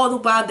 But all the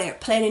while they're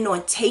planning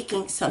on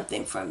taking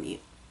something from you.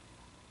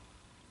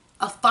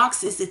 A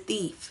fox is a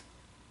thief.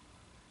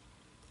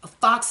 A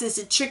fox is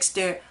a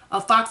trickster.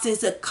 A fox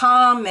is a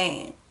con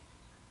man.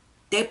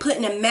 They're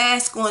putting a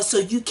mask on so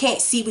you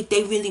can't see what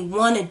they really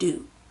want to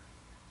do.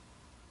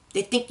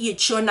 They think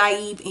you're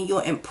naive and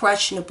you're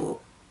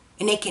impressionable.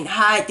 And they can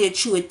hide their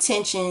true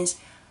intentions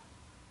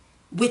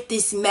with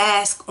this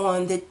mask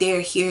on that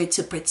they're here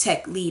to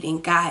protect, lead,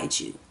 and guide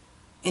you.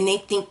 And they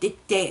think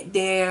that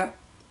they're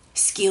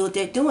skilled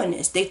at doing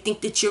this. They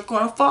think that you're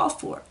going to fall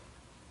for it.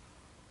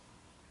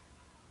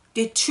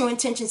 Their true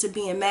intentions are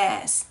being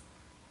masked.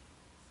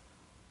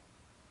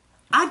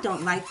 I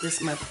don't like this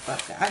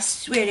motherfucker. I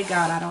swear to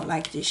God, I don't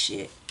like this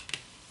shit.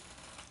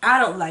 I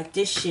don't like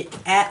this shit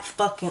at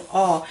fucking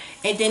all.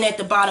 And then at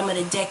the bottom of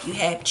the deck, you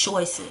have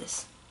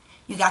choices.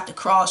 You got the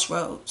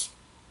crossroads.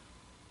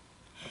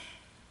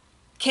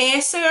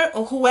 Cancer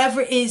or whoever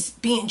is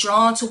being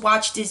drawn to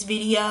watch this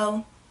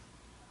video,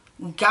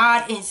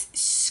 God is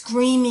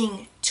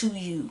screaming to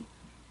you.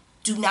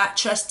 Do not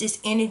trust this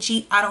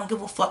energy. I don't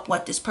give a fuck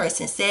what this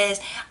person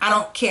says. I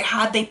don't care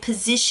how they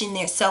position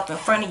themselves in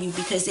front of you,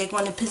 because they're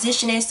going to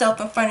position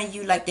themselves in front of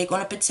you like they're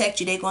going to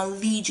protect you. They're going to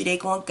lead you. They're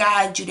going to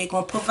guide you. They're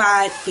going to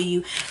provide for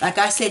you. Like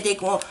I said, they're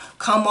going to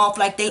come off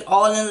like they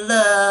all in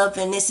love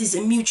and this is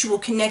a mutual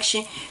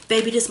connection.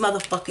 Baby, this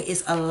motherfucker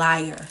is a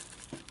liar.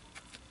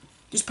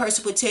 This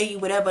person will tell you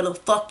whatever the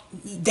fuck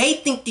they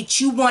think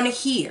that you want to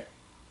hear.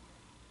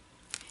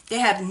 They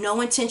have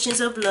no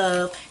intentions of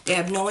love. They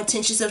have no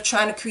intentions of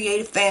trying to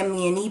create a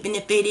family. And even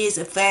if it is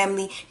a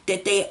family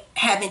that they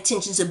have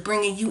intentions of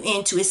bringing you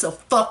into, it's a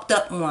fucked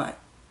up one.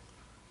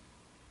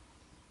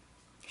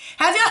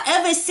 Have y'all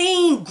ever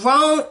seen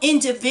grown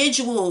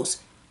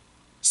individuals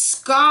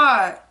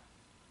scarred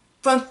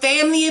from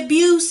family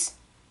abuse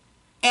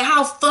and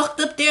how fucked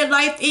up their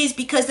life is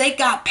because they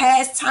got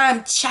past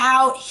time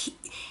child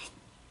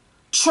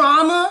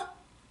trauma?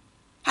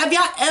 Have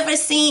y'all ever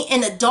seen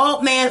an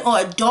adult man or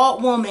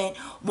adult woman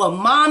with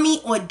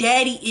mommy or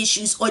daddy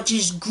issues, or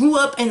just grew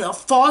up in a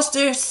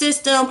foster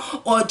system,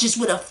 or just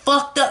with a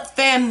fucked up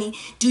family?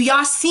 Do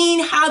y'all seen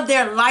how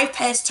their life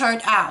has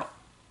turned out?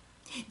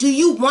 Do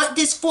you want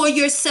this for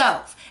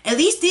yourself? At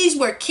least these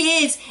were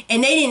kids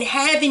and they didn't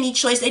have any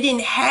choice. They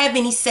didn't have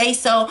any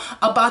say-so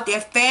about their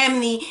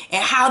family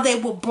and how they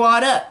were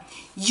brought up.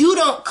 You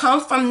don't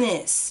come from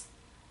this.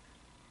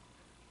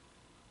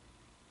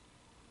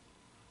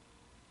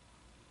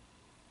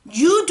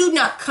 You do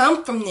not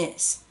come from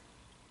this.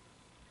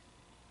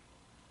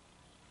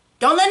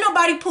 Don't let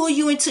nobody pull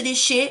you into this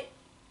shit.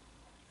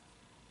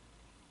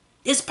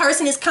 This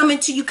person is coming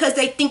to you because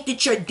they think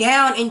that you're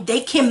down and they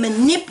can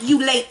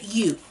manipulate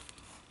you.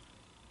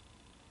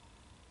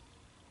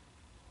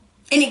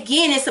 And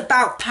again, it's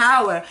about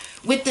power.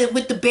 With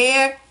the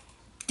bear,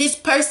 this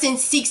person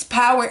seeks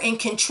power and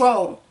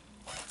control.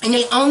 And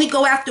they only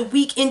go after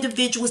weak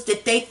individuals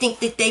that they think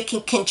that they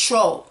can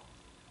control.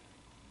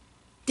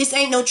 This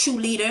ain't no true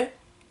leader.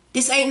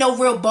 This ain't no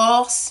real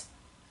boss.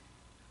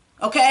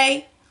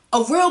 Okay?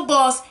 A real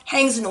boss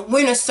hangs in a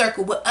winner's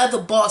circle with other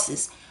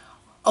bosses.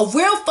 A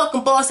real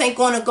fucking boss ain't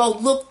going to go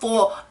look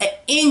for an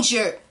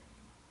injured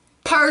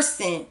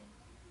person.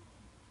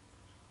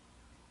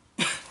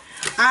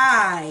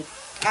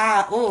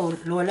 Oh,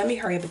 Lord, let me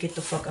hurry up and get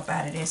the fuck up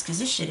out of this, because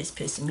this shit is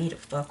pissing me the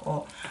fuck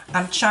off.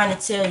 I'm trying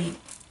to tell you.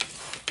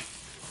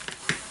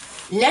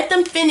 Let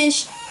them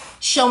finish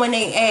showing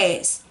their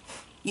ass.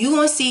 You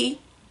gonna see.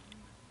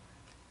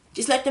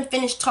 Just let them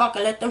finish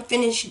talking. Let them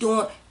finish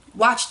doing.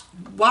 Watch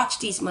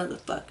these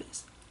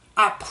motherfuckers.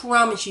 I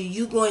promise you,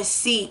 you going to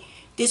see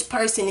this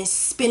person is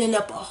spinning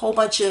up a whole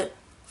bunch of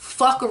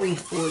fuckery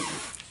for you.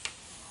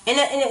 And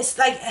it's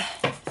like,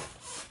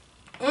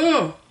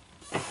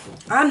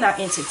 I'm not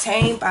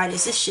entertained by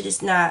this. This shit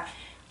is not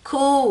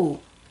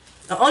cool.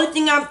 The only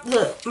thing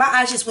look, my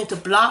eyes just went to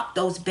block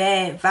those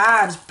bad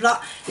vibes.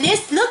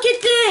 Look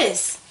at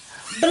this.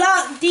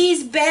 Block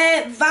these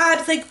bad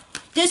vibes. Like,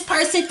 this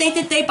person think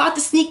that they about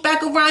to sneak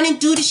back around and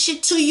do the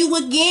shit to you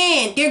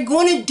again. They're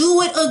going to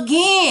do it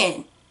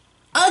again.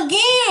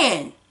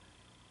 Again.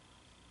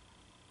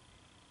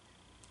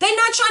 They're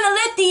not trying to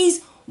let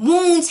these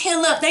wounds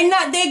heal up.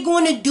 They're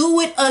going to do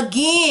it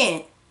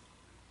again.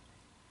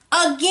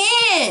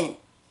 Again.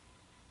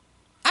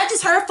 I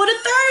just heard for the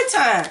third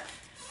time.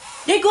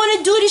 They're going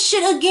to do this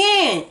shit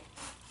again.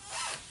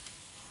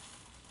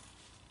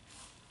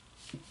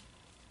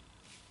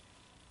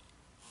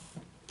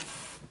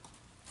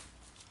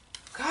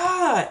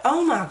 God,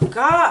 oh my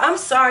God. I'm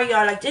sorry,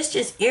 y'all. Like, this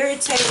just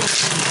irritated me.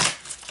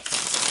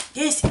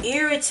 This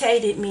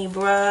irritated me,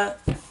 bruh.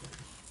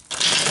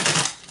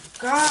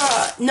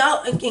 God,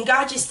 no, and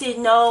God just said,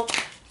 no,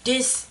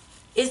 this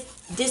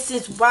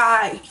is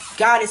why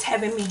God is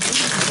having me do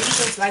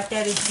readings like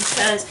that, is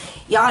because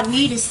y'all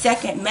need a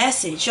second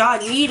message. Y'all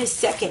need a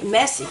second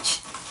message.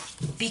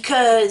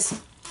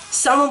 Because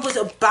someone was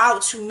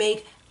about to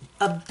make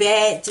a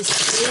bad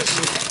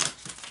decision.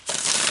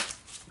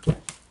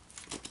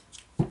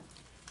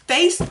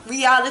 Face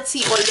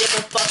reality or live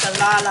in fucking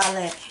la la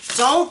land.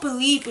 Don't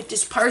believe what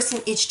this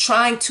person is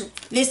trying to.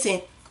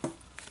 Listen.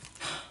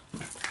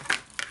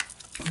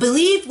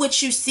 Believe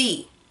what you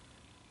see.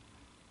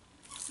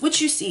 What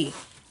you see.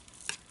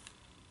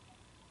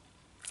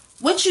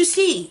 What you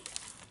see.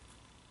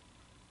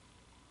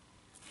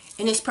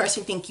 And this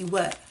person think you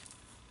what?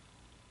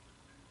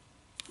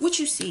 What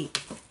you see.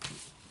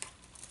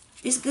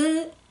 It's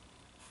good?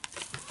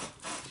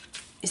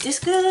 Is this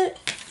good?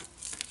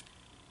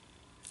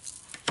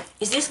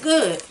 Is this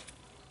good?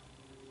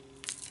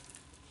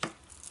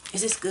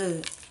 Is this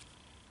good?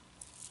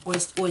 Or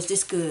is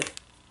this good?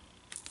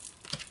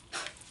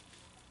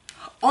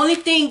 Only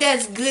thing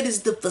that's good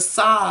is the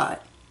facade.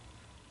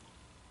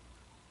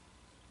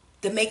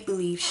 The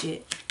make-believe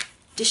shit.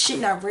 This shit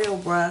not real,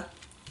 bruh.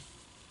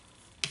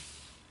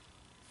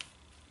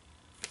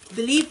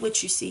 Believe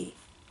what you see.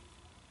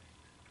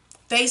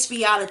 Face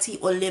reality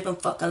or live in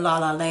fucking la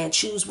la land.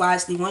 Choose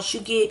wisely. Once you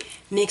get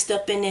mixed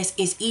up in this,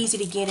 it's easy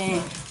to get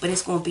in, but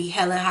it's going to be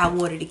hell and high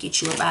water to get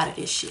you up out of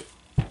this shit.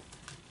 And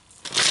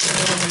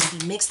when you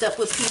be mixed up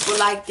with people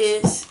like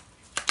this,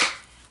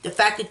 the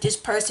fact that this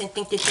person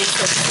think that they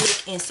so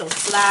slick and so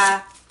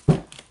fly,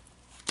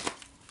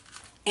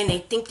 and they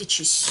think that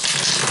you're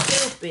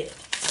stupid.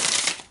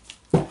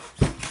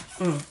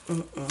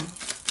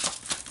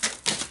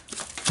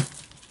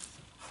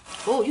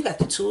 Oh, you got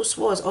the Two of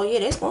Swords. Oh, yeah,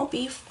 that's going to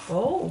be...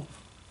 Oh.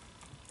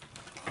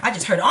 I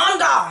just heard on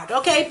guard.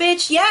 Okay,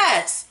 bitch?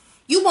 Yes.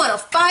 You want to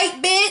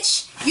fight,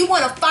 bitch? You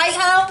want to fight,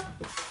 huh?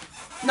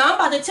 Now, I'm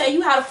about to tell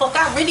you how the fuck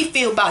I really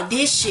feel about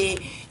this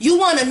shit. You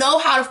want to know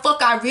how the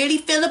fuck I really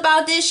feel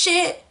about this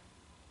shit?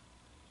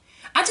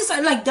 I just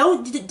like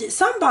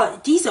something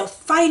about these are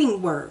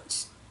fighting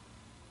words.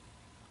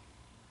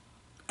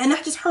 And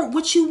I just heard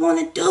what you want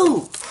to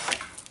do.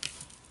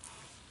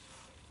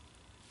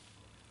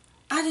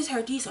 I just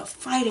heard these are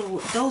fighting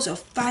words. Those are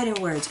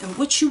fighting words. And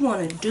what you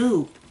want to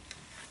do.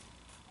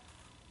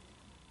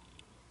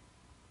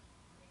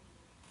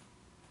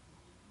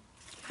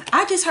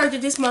 I just heard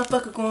that this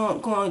motherfucker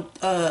going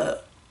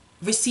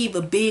receive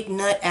a big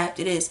nut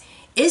after this.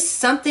 It's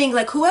something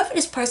like whoever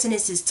this person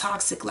is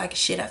toxic like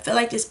shit. I feel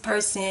like this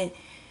person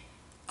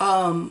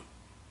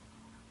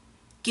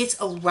gets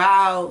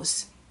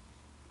aroused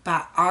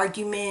by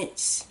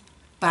arguments,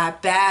 by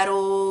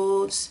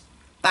battles,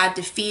 by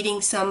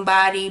defeating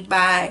somebody,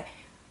 by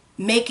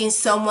making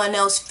someone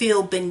else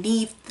feel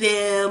beneath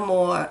them,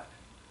 or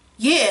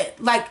yeah,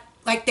 like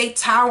they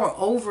tower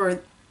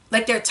over,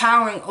 like they're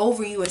towering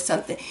over you or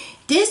something.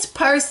 This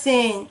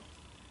person,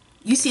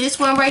 you see this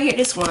one right here,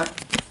 this one,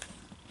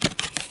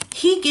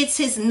 he gets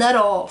his nut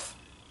off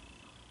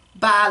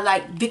by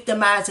like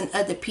victimizing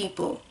other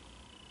people.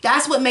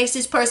 That's what makes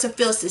this person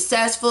feel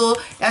successful.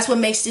 That's what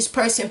makes this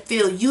person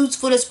feel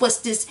useful. That's what's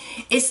this.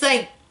 It's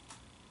like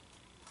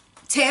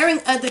tearing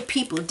other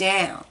people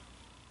down.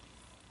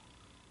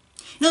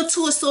 You know,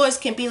 Two of Swords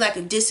can be like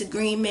a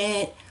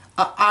disagreement,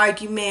 an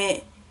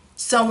argument,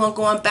 someone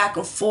going back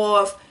and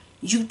forth.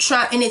 You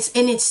try, and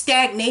it's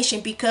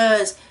stagnation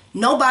because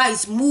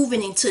nobody's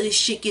moving until this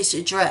shit gets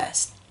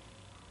addressed.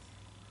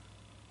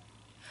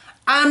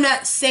 I'm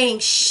not saying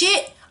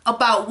shit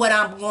about what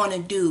I'm going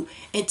to do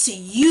until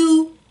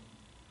you.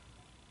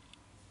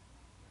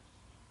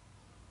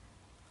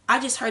 I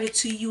just heard it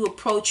till you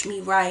approach me,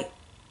 right?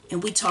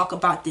 And we talk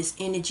about this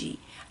energy.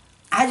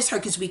 I just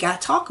heard because we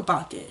got to talk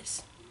about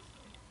this.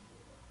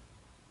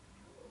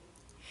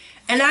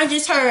 And I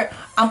just heard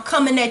I'm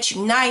coming at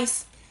you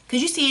nice.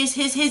 Because you see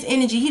his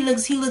energy. He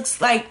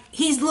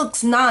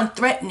looks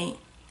non-threatening.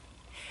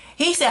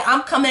 He said,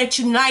 I'm coming at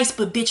you nice,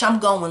 but bitch, I'm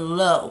going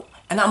low.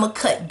 And I'm going to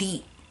cut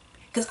deep.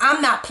 Because I'm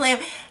not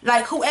playing.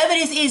 Like, whoever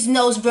this is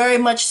knows very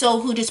much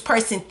so who this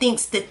person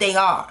thinks that they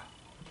are.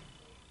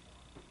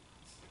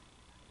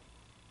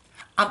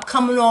 I'm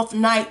coming off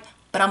night,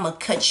 but I'm going to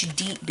cut you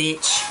deep,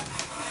 bitch.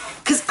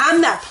 Because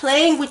I'm not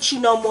playing with you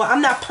no more.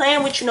 I'm not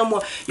playing with you no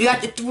more. You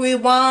got the Three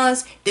of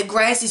Wands. The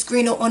grass is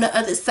greener on the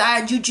other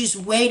side. You just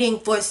waiting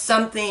for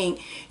something.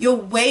 You're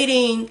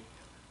waiting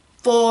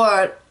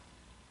for...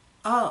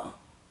 Oh.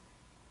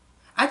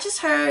 I just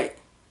heard...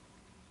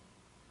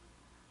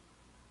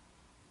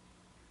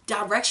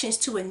 directions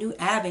to a new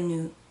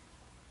avenue.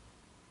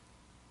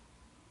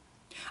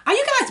 Are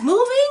you guys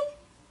moving?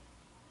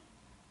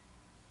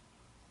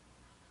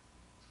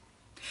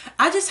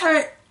 I just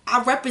heard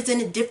I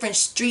represent a different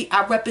street.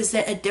 I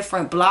represent a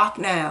different block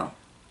now.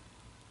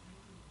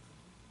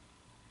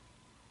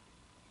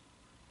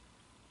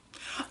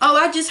 Oh,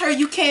 I just heard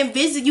you can't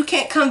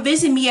come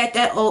visit me at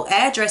that old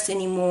address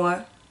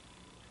anymore.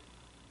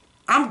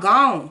 I'm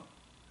gone.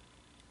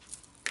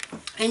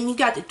 And you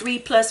got the 3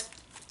 plus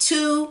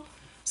 2.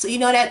 So you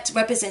know that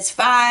represents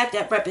 5.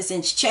 That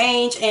represents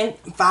change. And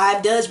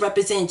 5 does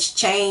represent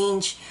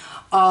change.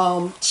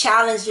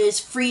 Challenges,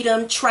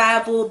 freedom,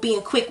 travel,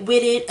 being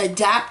quick-witted,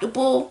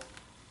 adaptable.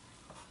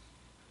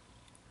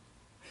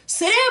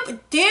 So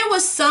there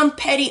was some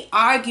petty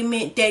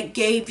argument that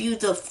gave you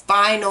the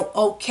final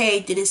okay,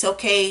 that it's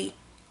okay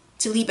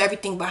to leave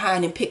everything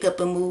behind and pick up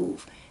and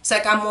move. It's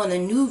like I'm on a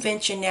new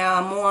venture now.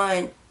 I'm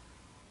on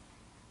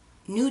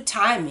new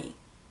timing.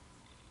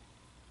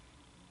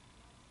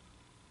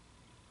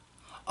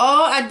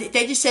 Oh,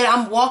 they just said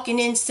I'm walking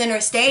in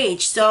center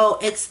stage. So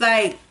it's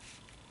like,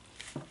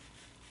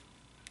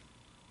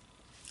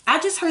 I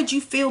just heard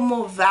you feel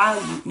more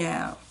valued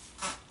now.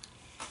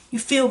 You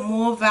feel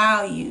more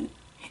valued.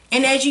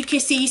 And as you can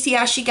see, you see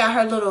how she got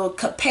her little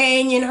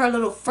companion, her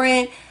little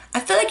friend. I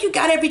feel like you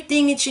got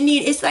everything that you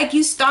need. It's like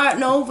you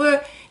starting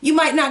over. You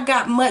might not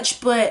got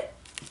much, but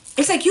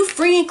it's like you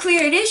free and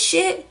clear of this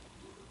shit.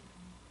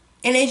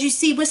 And as you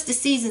see, what's the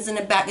seasons in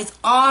the back? It's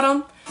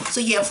autumn. So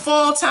yeah,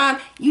 fall time,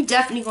 you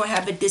definitely gonna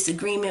have a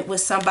disagreement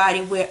with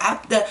somebody where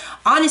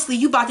honestly,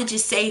 you about to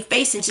just save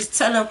face and just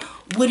tell them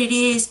what it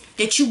is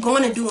that you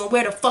gonna do and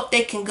where the fuck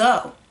they can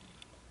go.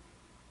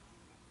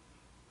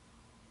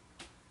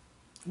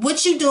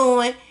 What you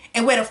doing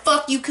and where the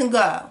fuck you can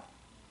go.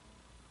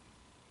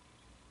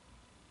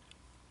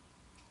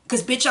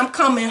 Cause bitch, I'm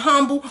coming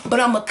humble, but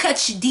I'ma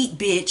cut you deep,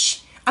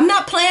 bitch. I'm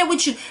not playing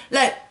with you.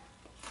 Like,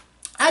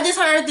 I just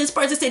heard this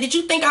person say, did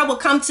you think I would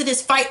come to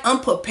this fight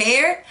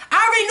unprepared? I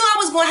already knew I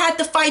was going to have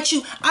to fight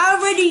you. I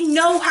already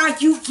know how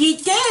you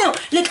get down.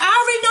 Look, I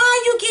already know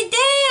how you get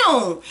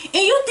down.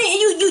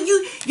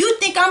 And you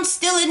think I'm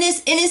still in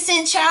this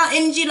innocent child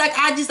energy like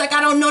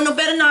I don't know no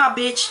better? Nah,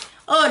 bitch.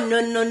 Oh,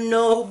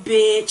 no,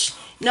 bitch.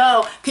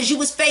 No, because you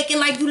was faking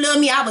like you love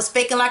me. I was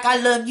faking like I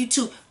love you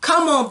too.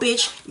 Come on,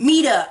 bitch.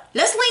 Meet up.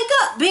 Let's link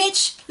up,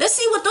 bitch. Let's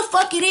see what the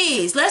fuck it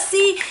is. Let's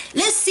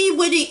see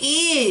what it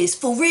is.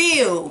 For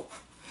real.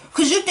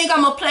 Cause you think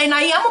I'ma play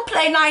nice. Yeah, I'ma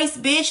play nice,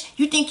 bitch.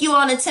 You think you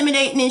all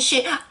intimidating and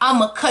shit.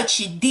 I'ma cut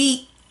you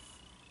deep.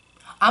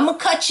 I'ma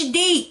cut you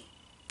deep.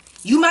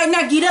 You might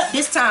not get up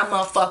this time,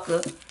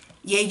 motherfucker.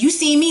 Yeah, you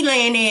see me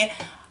laying there.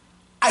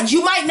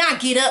 You might not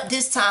get up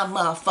this time,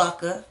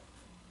 motherfucker.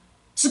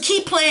 So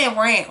keep playing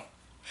around.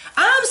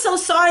 I'm so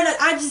sorry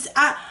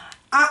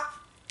that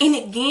and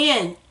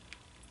again,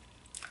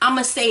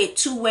 I'ma say it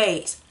 2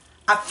 ways.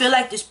 I feel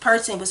like this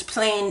person was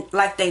playing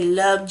like they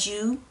loved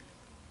you.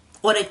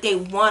 Or that they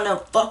want to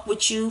fuck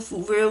with you for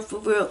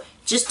real,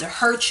 just to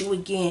hurt you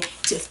again,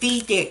 to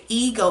feed their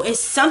ego. It's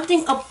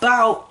something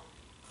about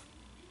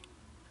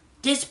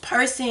this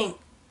person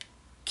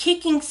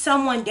kicking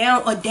someone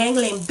down or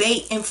dangling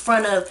bait in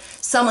front of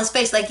someone's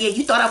face. Like, yeah,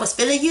 you thought I was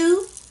feeling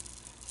you?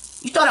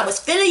 You thought I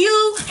was feeling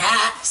you?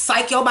 Ha,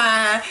 psych your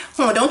mind.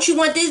 Don't you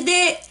want this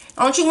dick?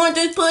 Don't you want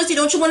this pussy?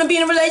 Don't you want to be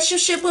in a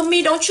relationship with me?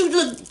 You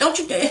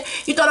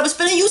thought I was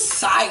feeling you?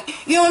 Psych.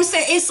 You know what I'm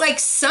saying? It's like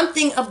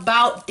something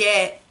about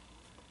that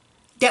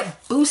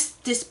boosts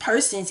this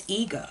person's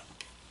ego.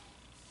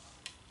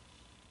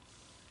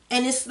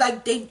 And it's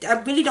like I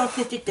really don't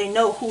think that they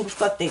know who the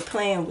fuck they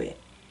playing with.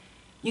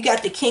 You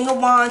got the King of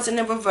Wands in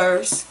the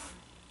reverse.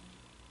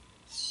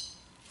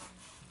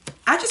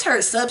 I just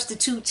heard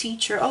substitute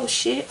teacher. Oh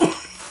shit.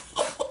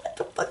 What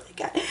the fuck they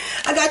got?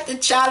 I got the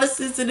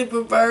chalices in the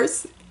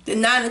reverse. The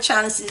 9 of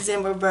chalices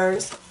in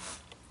reverse.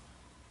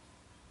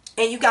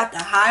 And you got the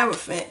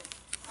Hierophant.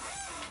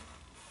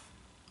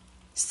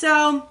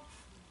 So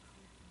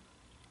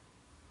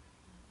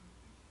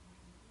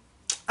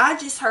I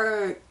just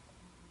heard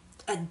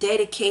a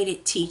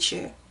dedicated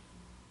teacher.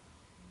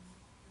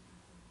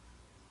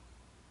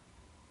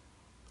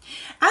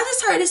 I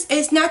just heard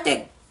it's not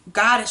that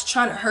God is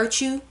trying to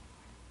hurt you,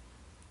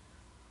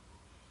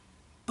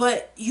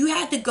 but you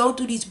had to go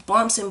through these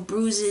bumps and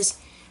bruises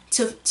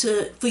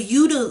for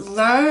you to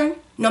learn,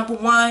 number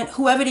one,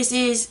 whoever this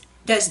is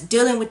that's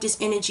dealing with this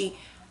energy,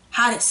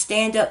 how to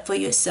stand up for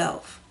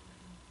yourself,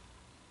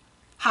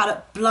 how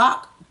to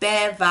block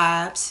bad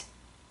vibes,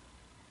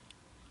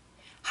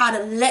 how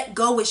to let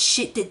go of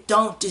shit that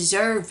don't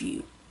deserve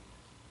you.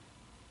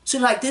 So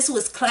like, this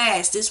was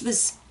class. This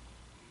was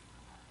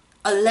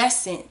a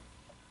lesson.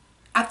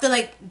 I feel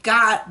like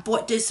God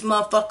brought this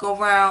motherfucker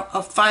around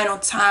a final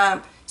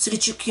time so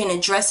that you can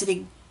address it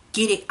and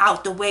get it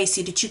out the way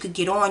so that you could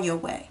get on your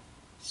way.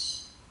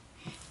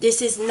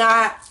 This is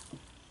not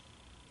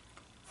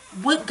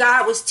what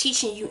God was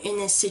teaching you in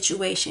this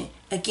situation.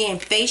 Again,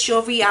 face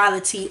your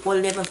reality or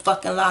live in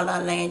fucking la la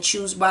land.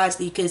 Choose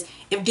wisely, because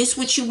if this is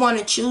what you want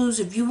to choose,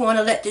 if you want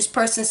to let this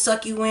person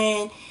suck you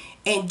in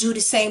and do the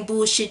same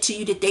bullshit to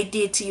you that they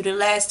did to you the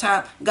last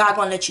time, God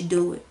gonna let you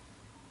do it.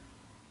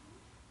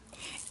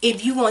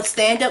 if you want to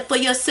stand up for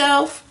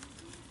yourself,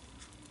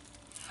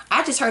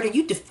 I just heard that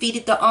you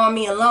defeated the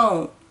army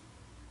alone.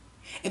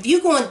 If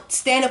you're going to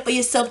stand up for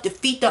yourself,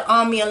 defeat the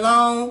army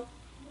alone,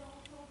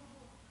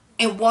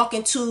 and walk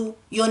into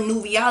your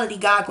new reality,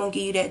 God gonna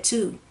give you that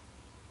too.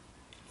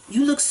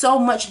 You look so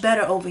much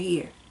better over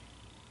here.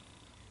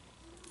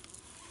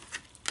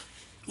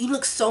 You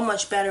look so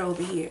much better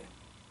over here.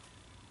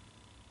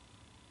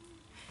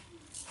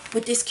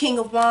 With this King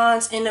of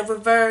Wands in the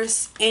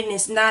reverse and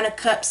this Nine of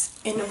Cups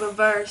in the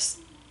reverse,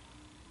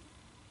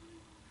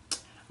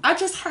 I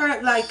just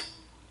heard like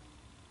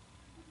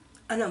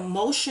an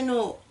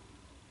emotional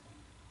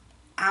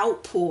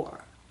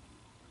outpour.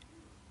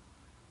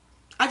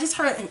 I just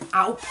heard an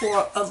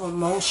outpour of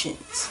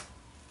emotions.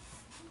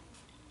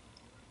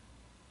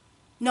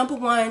 Number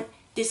one,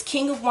 this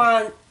King of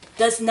Wands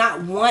does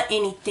not want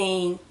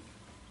anything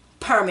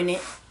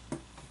permanent.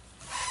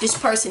 This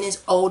person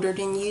is older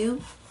than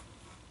you.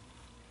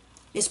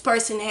 This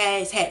person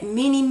has had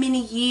many,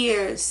 many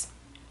years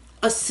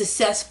of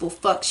successful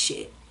fuck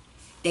shit.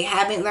 They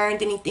haven't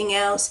learned anything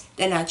else.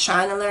 They're not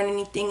trying to learn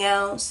anything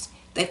else.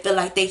 They feel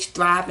like they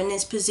thrive in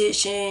this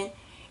position.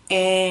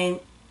 And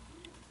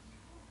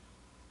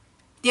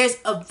there's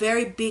a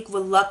very big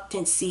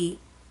reluctancy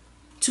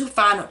to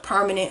find a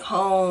permanent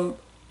home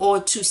or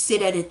to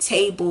sit at a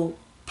table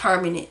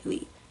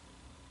permanently.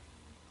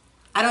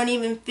 I don't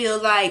even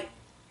feel like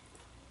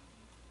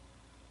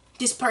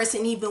this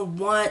person even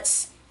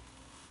wants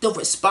the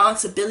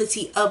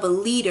responsibility of a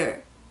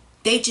leader.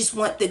 They just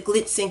want the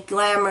glitz and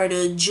glamour,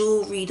 the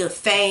jewelry, the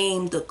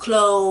fame, the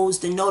clothes,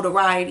 the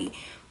notoriety.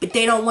 But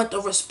they don't want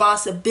the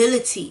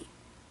responsibility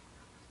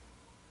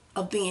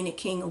of being a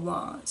King of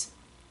Wands.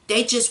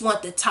 They just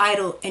want the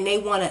title and they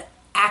want to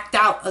act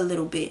out a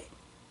little bit.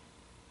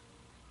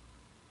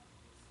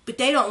 But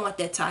they don't want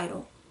that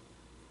title.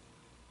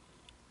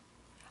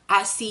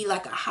 I see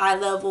like a high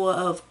level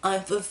of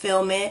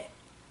unfulfillment.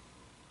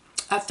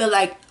 I feel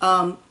like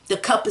the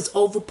cup is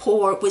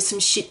overpoured with some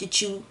shit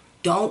that you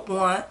don't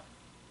want.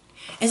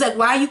 It's like,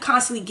 why are you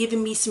constantly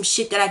giving me some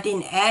shit that I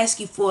didn't ask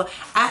you for?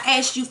 I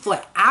asked you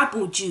for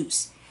apple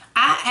juice.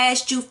 I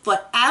asked you for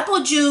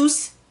apple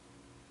juice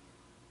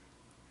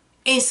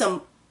and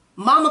some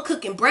mama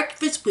cooking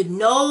breakfast with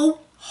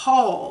no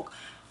hog.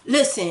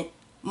 Listen,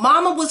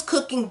 mama was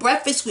cooking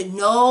breakfast with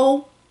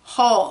no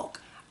hog.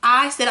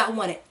 I said I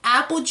wanted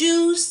apple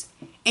juice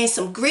and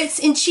some grits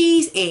and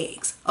cheese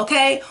eggs.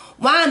 Okay?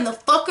 Why in the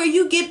fuck are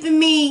you giving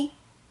me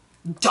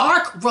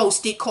dark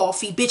roasted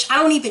coffee? Bitch,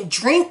 I don't even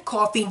drink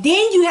coffee.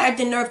 Then you had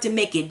the nerve to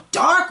make it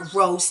dark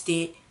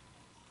roasted.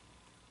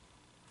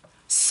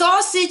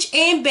 Sausage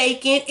and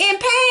bacon and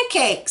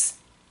pancakes.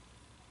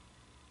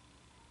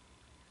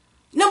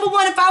 Number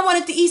one, if I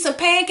wanted to eat some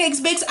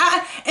pancakes, bitch,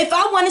 if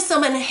I wanted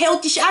some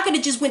unhealthy shit, I could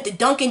have just went to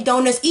Dunkin'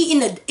 Donuts,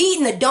 eating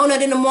a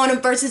donut in the morning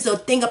versus a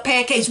thing of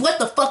pancakes. What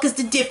the fuck is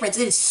the difference?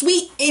 It is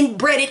sweet and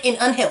breaded and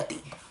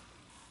unhealthy.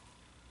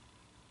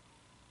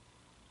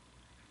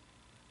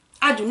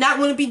 I do not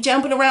want to be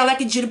jumping around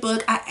like a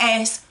jitterbug. I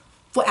asked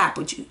for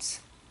apple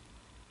juice.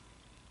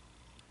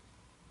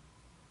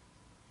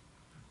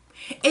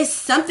 It's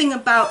something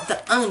about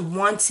the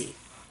unwanted.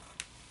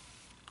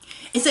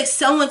 It's like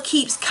someone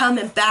keeps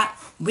coming back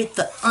with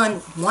the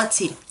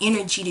unwanted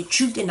energy that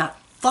you did not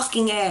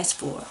fucking ask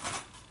for.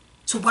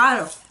 So why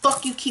the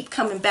fuck you keep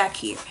coming back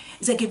here?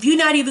 It's like, if you're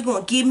not even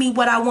going to give me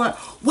what I want,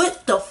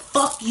 what the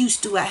fuck use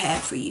do I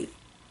have for you?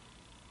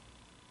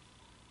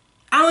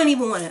 I don't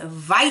even want to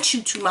invite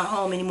you to my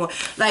home anymore.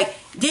 Like,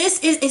 this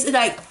is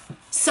like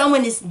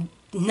someone is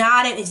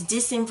not and is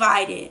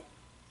disinvited.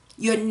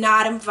 You're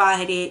not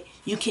invited.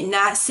 You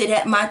cannot sit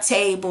at my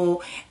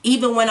table.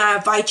 Even when I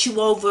invite you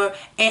over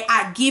and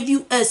I give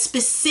you a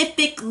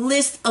specific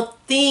list of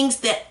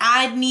things that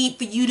I need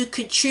for you to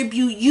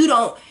contribute,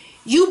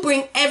 you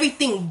bring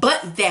everything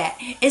but that.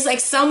 It's like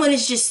someone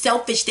is just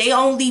selfish. They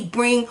only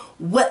bring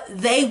what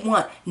they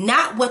want,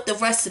 not what the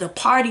rest of the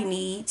party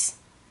needs.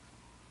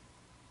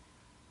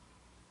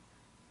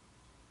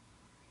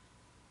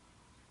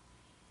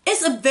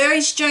 It's a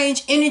very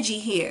strange energy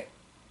here.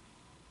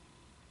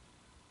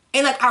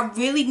 And like, I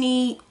really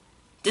need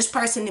this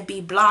person to be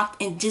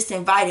blocked and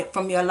disinvited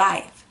from your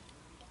life.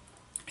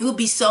 You will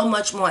be so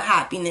much more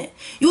happiness.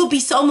 You will be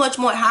so much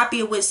more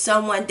happier with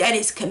someone that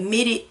is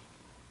committed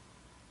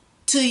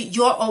to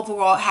your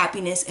overall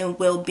happiness and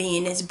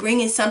well-being. It's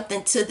bringing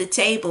something to the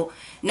table.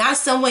 Not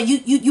someone,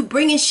 you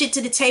bringing shit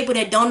to the table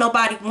that don't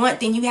nobody want.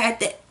 Then you have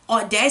the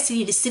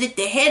audacity to sit at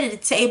the head of the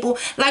table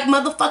like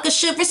motherfuckers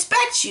should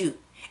respect you.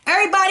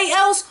 Everybody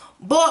else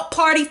bought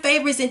party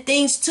favors and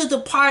things to the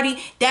party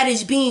that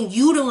is being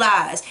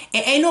utilized.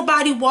 And ain't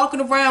nobody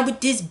walking around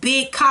with this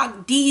big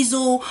cock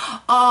diesel,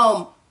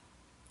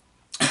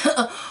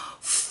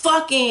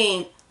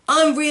 fucking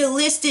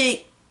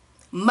unrealistic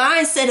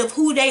mindset of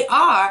who they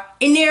are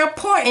and their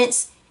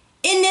importance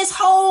in this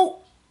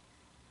whole...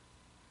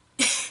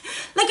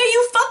 Like, are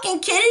you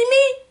fucking kidding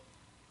me?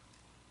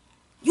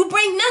 You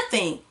bring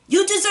nothing.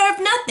 You deserve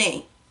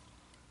nothing.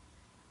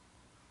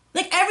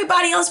 Like,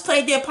 everybody else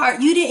played their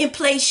part. You didn't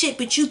play shit,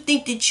 but you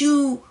think that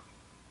you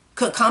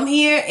could come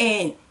here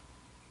and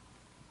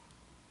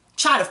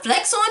try to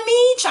flex on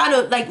me, try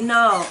to, like,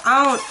 no,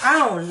 I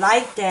don't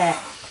like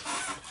that.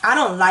 I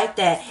don't like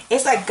that.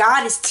 It's like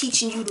God is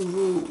teaching you the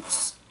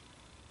rules.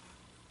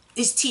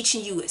 It's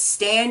teaching you a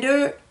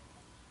standard.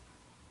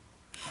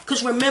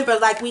 Because remember,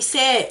 like we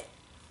said,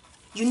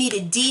 you need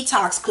a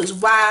detox. Because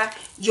why?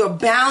 Your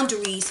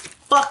boundaries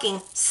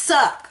fucking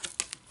suck.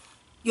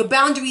 Your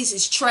boundaries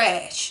is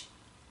trash.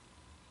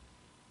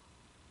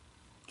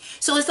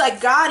 So it's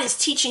like God is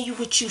teaching you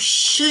what you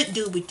should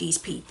do with these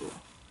people.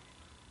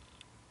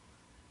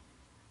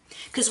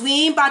 Because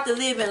we ain't about to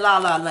live in La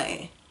La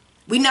Land.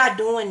 We not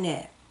doing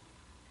that.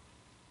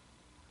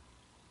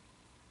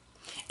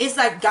 It's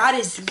like God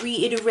is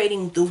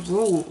reiterating the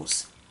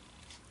rules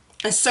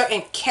and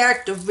certain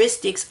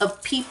characteristics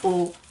of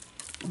people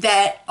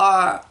that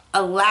are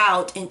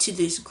allowed into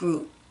this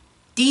group.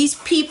 These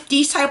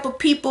type of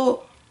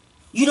people,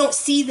 you don't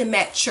see them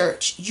at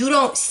church. You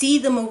don't see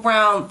them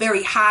around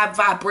very high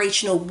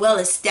vibrational,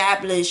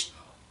 well-established,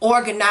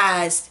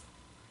 organized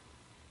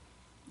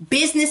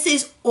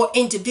businesses or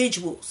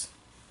individuals.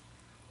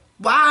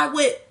 Why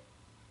would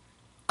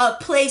a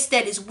place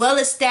that is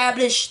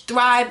well-established,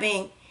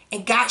 thriving,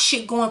 and got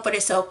shit going for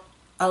themselves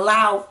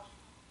allow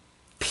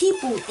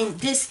people in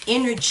this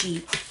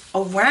energy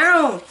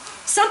around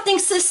something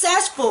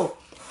successful?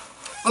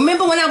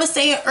 Remember when I was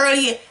saying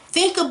earlier,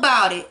 think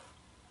about it.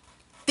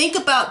 Think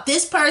about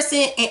this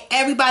person and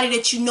everybody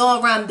that you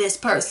know around this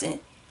person.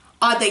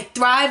 Are they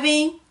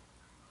thriving?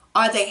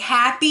 Are they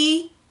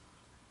happy?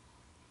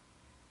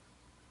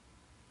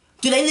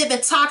 Do they live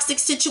in toxic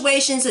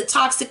situations and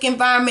toxic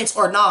environments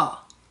or not?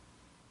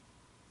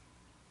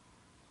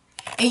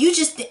 And you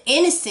just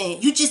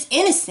innocent. You just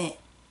innocent.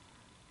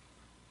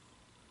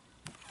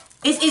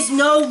 It's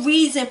no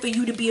reason for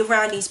you to be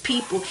around these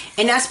people.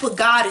 And that's what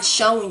God is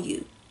showing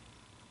you.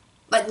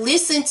 Like,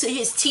 listen to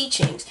his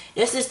teachings.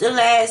 This is the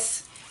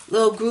last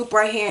little group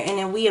right here. And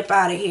then we up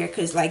out of here.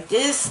 Because like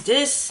this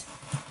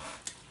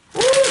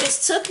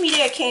took me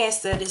there,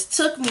 Cancer. This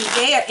took me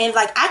there. And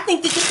like, I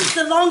think that this is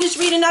the longest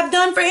reading I've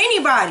done for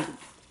anybody.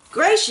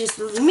 Gracious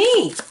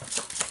me.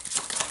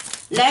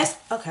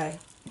 Okay.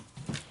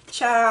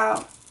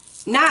 Child,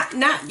 not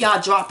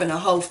y'all dropping a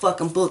whole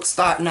fucking book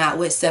starting out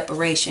with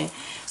separation.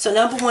 So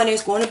number one,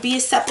 there's going to be a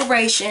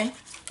separation.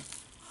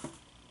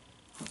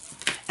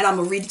 And I'm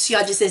going to read it to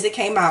y'all just as it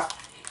came out.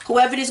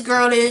 Whoever this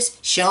girl is,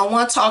 she don't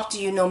want to talk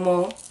to you no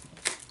more.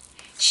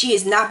 She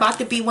is not about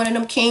to be one of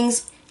them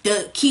kings,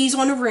 the keys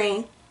on the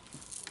ring.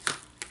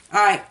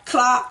 Alright,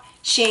 clock.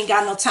 She ain't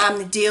got no time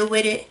to deal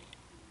with it.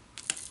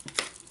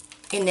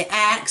 In the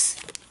axe,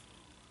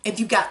 if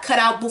you got cut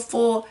out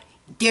before,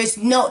 there's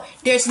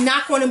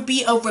not going to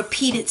be a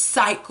repeated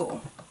cycle.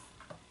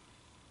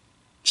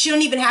 She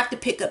don't even have to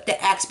pick up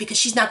the axe because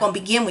she's not going to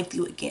begin with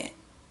you again.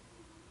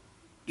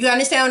 You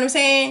understand what I'm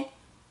saying?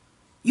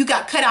 You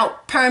got cut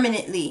out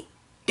permanently.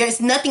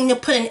 There's nothing to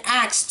put an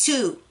axe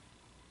to.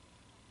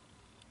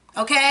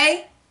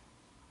 Okay?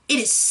 It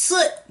is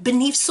soot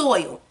beneath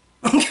soil.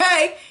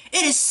 Okay?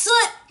 It is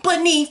soot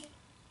beneath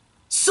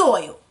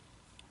soil.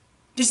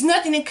 There's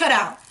nothing to cut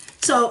out.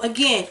 So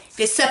again,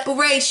 there's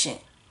separation.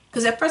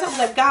 Because at first I was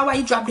like, God, why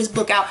you drop this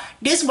book out?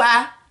 This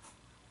why.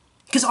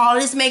 Because all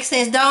this makes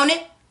sense, don't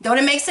it? Don't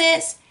it make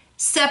sense?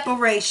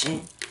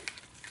 Separation.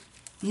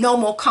 No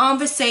more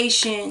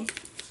conversation.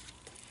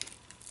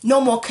 No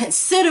more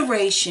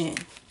consideration.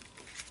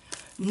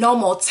 No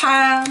more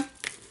time.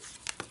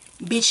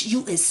 Bitch,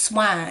 you is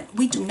swine.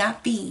 We do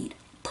not feed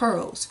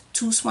pearls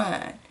to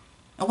swine.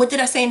 And what did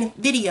I say in the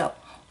video?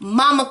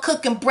 Mama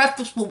cooking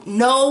breakfast with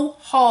no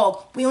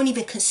hog. We don't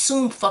even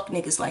consume fuck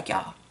niggas like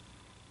y'all.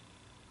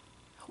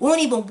 We don't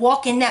even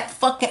walk in that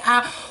fucking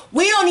aisle.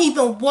 We don't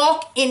even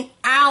walk in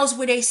aisles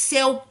where they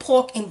sell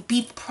pork and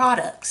beef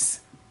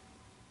products.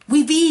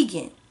 We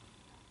vegan.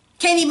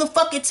 Can't even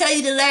fucking tell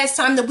you the last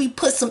time that we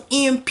put some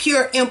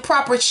impure,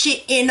 improper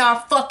shit in our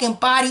fucking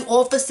body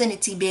or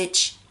vicinity,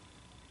 bitch.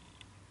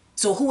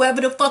 So whoever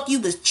the fuck you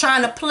was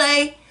trying to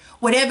play,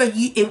 whatever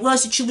it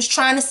was that you was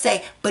trying to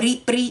say,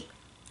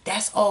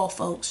 that's all,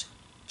 folks.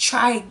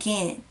 Try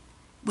again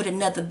with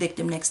another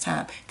victim next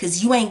time.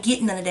 Because you ain't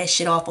getting none of that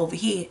shit off over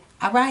here.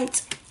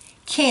 Alright?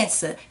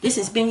 Cancer. This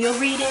has been your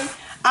reading.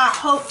 I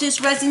hope this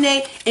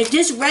resonated. If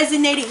this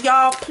resonated,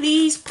 y'all,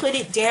 please put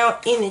it down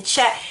in the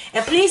chat.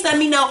 And please let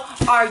me know,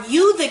 are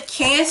you the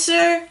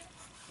Cancer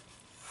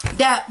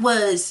that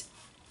was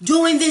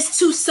doing this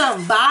to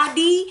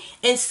somebody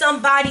and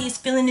somebody is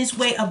feeling this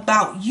way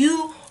about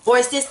you? Or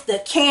is this the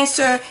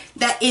Cancer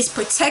that is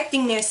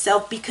protecting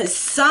themselves because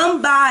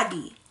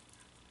somebody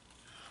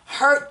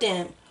hurt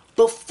them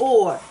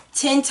before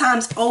 10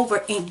 times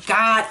over, and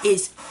God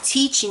is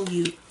teaching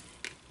you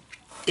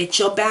that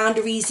your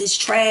boundaries is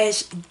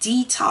trash?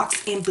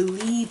 Detox and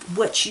believe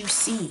what you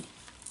see.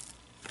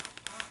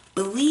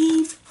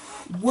 Believe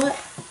what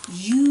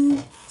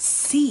you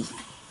see.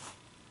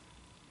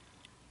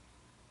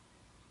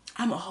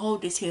 I'm going to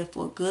hold this here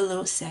for a good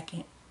little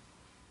second.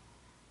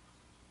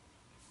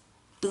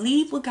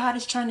 Believe what God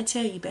is trying to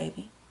tell you,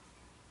 baby.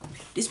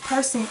 This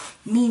person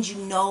means you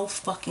no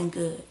fucking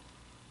good.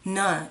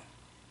 None.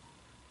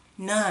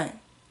 None.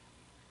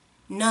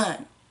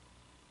 None.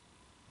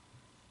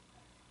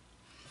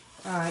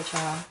 Alright,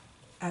 y'all.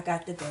 I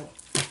got to go.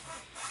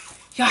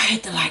 Y'all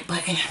hit the like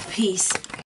button. Peace.